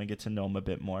talk with him and get to know him a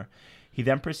bit more. He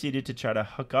then proceeded to try to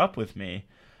hook up with me,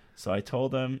 so I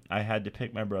told him I had to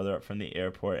pick my brother up from the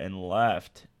airport and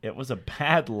left. It was a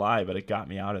bad lie, but it got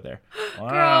me out of there. Wow.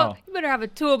 Girl, you better have a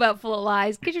tool belt full of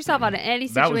lies. Get yourself out of any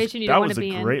situation you don't want to be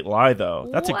in. That was a great lie, though.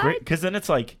 That's a great... Because then it's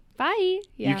like... Bye.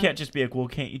 Yeah. You can't just be like, well,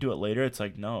 can't you do it later? It's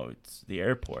like, no, it's the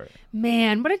airport.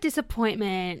 Man, what a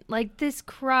disappointment. Like this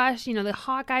crush, the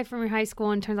hot guy from your high school,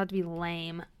 and turns out to be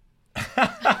lame.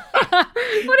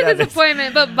 What a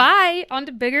disappointment, but bye. On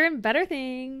to bigger and better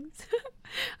things.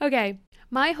 Okay.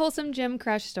 My wholesome gym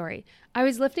crush story. I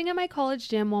was lifting at my college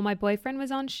gym while my boyfriend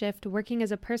was on shift working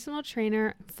as a personal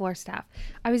trainer and floor staff.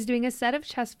 I was doing a set of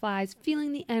chest flies,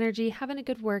 feeling the energy, having a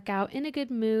good workout, in a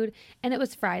good mood, and it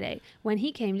was Friday when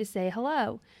he came to say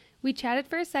hello. We chatted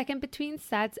for a second between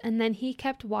sets, and then he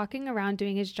kept walking around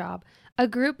doing his job. A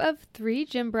group of 3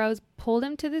 gym bros pulled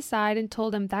him to the side and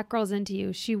told him, "That girl's into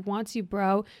you. She wants you,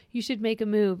 bro. You should make a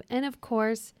move." And of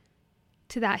course,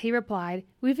 to that he replied,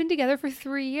 "We've been together for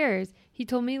 3 years." He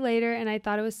told me later, and I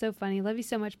thought it was so funny. "Love you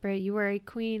so much, Britt. You were a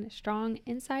queen, strong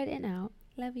inside and out.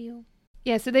 Love you."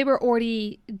 Yeah, so they were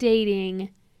already dating,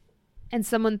 and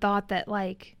someone thought that,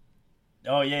 like...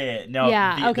 Oh, yeah. No,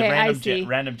 yeah, okay, I see.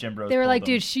 Random gym bros. They were like,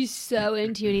 "Dude, she's so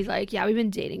into you." And he's like, "Yeah, we've been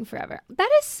dating forever." That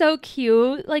is so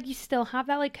cute. Like, you still have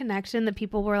that, like, connection that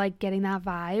people were, like, getting that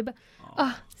vibe.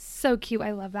 Oh, so cute.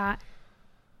 I love that.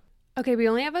 Okay, we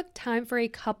only have time for a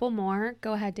couple more.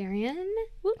 Go ahead, Darian.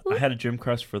 Whoop, whoop. I had a gym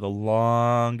crush for the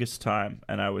longest time,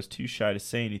 and I was too shy to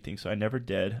say anything, so I never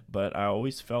did. But I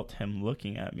always felt him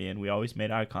looking at me, and we always made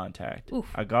eye contact.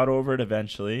 Oof. I got over it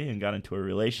eventually and got into a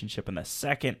relationship, and the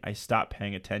second I stopped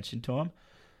paying attention to him,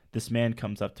 this man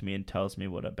comes up to me and tells me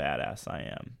what a badass I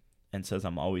am and says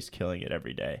I'm always killing it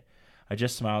every day. I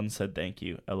just smiled and said, "Thank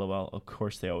you. LOL. Of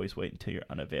course they always wait until you're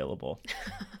unavailable."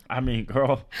 I mean,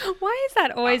 girl. Why is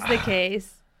that always the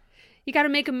case? You got to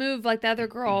make a move like the other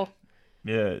girl.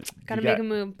 Yeah. Got to make a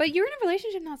move. But you're in a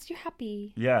relationship now, so you're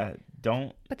happy. Yeah.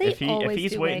 Don't. But they if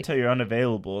he's waiting until you're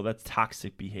unavailable, that's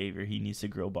toxic behavior. He needs to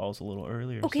grow balls a little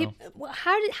earlier. Okay. So. Well,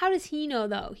 how does he know,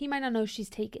 though? He might not know she's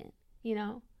taken, you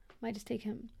know? Might just take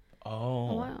him a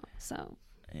while. So.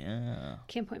 Yeah.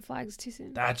 Can't point flags too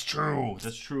soon. That's true.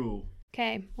 That's true.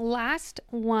 Okay, last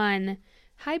one.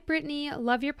 Hi, Brittany.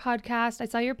 Love your podcast. I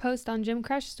saw your post on Gym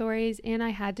Crush Stories, and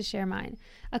I had to share mine.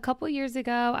 A couple years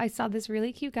ago, I saw this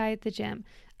really cute guy at the gym.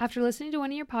 After listening to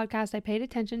one of your podcasts, I paid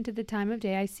attention to the time of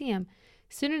day I see him.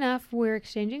 Soon enough, we were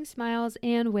exchanging smiles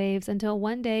and waves until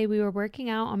one day we were working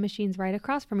out on machines right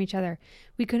across from each other.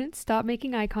 We couldn't stop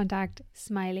making eye contact,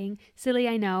 smiling. Silly,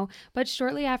 I know, but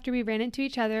shortly after we ran into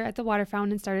each other at the water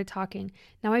fountain and started talking.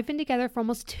 Now I've been together for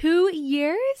almost 2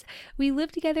 years. We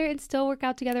live together and still work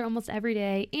out together almost every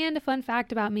day. And a fun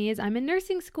fact about me is I'm in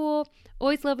nursing school.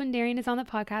 Always love when Darian is on the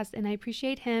podcast, and I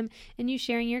appreciate him and you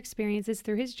sharing your experiences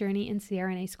through his journey in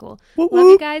CRNA school. Love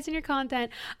you guys and your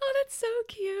content. Oh, that's so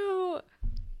cute.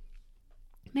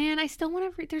 Man, I still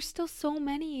want to read. There's still so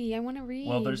many I want to read.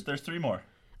 Well, there's 3 more.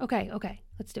 Okay.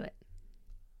 Let's do it.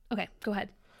 Okay, go ahead.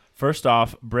 First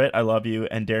off, Britt, I love you,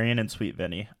 and Darian and Sweet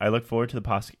Vinny. I look forward to the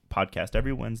podcast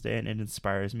every Wednesday, and it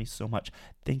inspires me so much.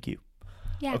 Thank you.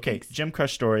 Yeah. Okay, thanks. Gym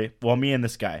Crush story. Well, me and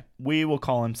this guy, we will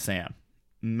call him Sam.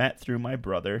 Met through my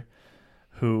brother,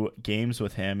 who games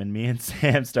with him, and me and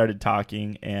Sam started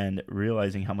talking and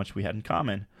realizing how much we had in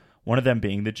common. One of them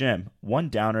being the gym. One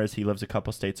downer is he lives a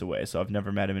couple states away, so I've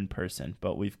never met him in person,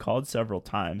 but we've called several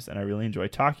times, and I really enjoy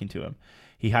talking to him.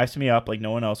 He hypes me up like no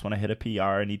one else when I hit a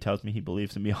PR, and he tells me he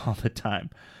believes in me all the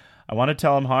time. I want to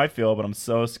tell him how I feel, but I'm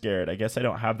so scared. I guess I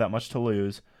don't have that much to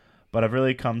lose, but I've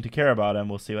really come to care about him.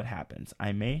 We'll see what happens.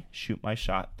 I may shoot my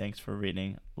shot. Thanks for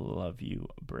reading. Love you,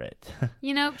 Britt.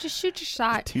 Just shoot your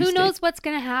shot. Who knows what's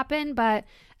going to happen, but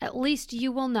at least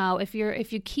you will know. If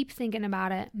you keep thinking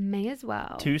about it, may as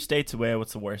well. 2 states away,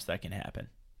 what's the worst that can happen?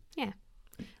 Yeah.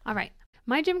 All right.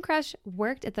 My gym crush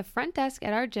worked at the front desk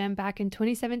at our gym back in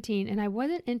 2017, and I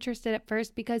wasn't interested at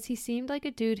first because he seemed like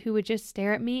a dude who would just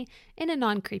stare at me in a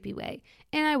non-creepy way,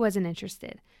 and I wasn't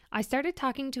interested. I started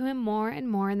talking to him more and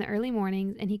more in the early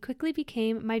mornings, and he quickly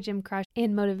became my gym crush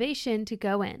and motivation to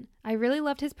go in. I really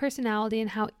loved his personality and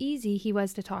how easy he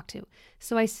was to talk to,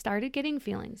 so I started getting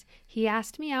feelings. He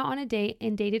asked me out on a date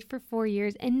and dated for 4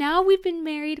 years, and now we've been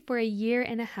married for 1.5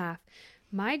 years.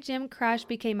 My gym crush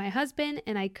became my husband,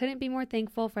 and I couldn't be more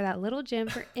thankful for that little gym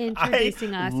for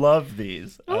introducing us. I love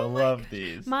these. I love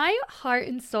these. My heart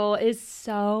and soul is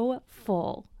so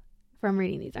full from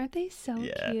reading these. Aren't they so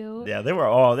cute? Yeah, they were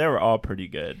all pretty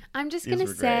good. I'm just going to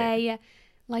say, great.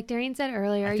 Like Darian said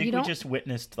earlier, I think we just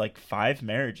witnessed like 5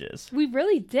 marriages. We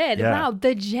really did. Yeah. Wow,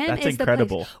 the gym That's is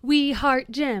incredible. The place. We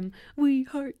heart gym. We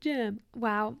heart gym.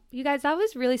 Wow. You guys, that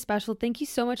was really special. Thank you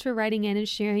so much for writing in and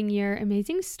sharing your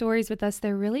amazing stories with us.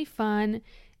 They're really fun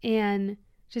and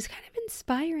just kind of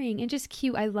inspiring and just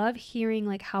cute. I love hearing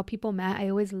like how people met. I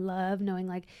always love knowing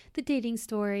like the dating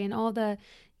story and all the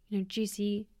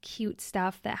juicy, cute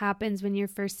stuff that happens when you're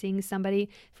first seeing somebody.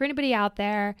 For anybody out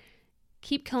there,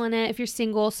 Keep killing it. If you're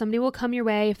single, somebody will come your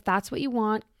way if that's what you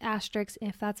want. Asterisk,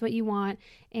 if that's what you want.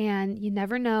 And you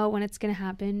never know when it's going to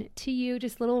happen to you.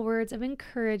 Just little words of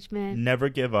encouragement. Never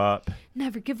give up.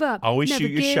 Never give up. Always Never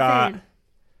shoot your give shot. in.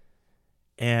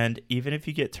 And even if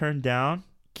you get turned down,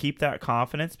 keep that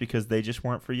confidence because they just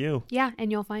weren't for you. Yeah,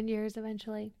 and you'll find yours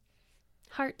eventually.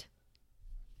 Heart.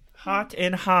 Hot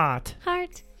and hot.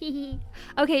 Heart.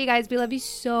 Okay, you guys, we love you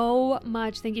so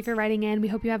much. Thank you for writing in. We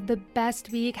hope you have the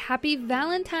best week. Happy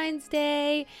Valentine's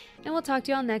Day. And we'll talk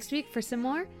to you all next week for some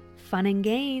more fun and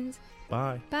gains.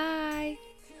 Bye. Bye.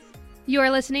 You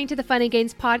are listening to the Fun and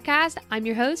Gains podcast. I'm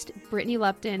your host, Brittany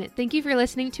Lupton. Thank you for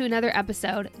listening to another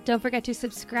episode. Don't forget to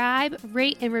subscribe,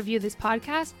 rate, and review this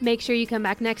podcast. Make sure you come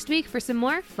back next week for some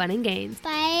more fun and gains.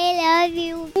 Bye, love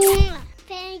you. Fun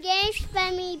and games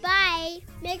for me. Bye.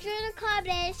 Make sure to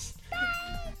comment.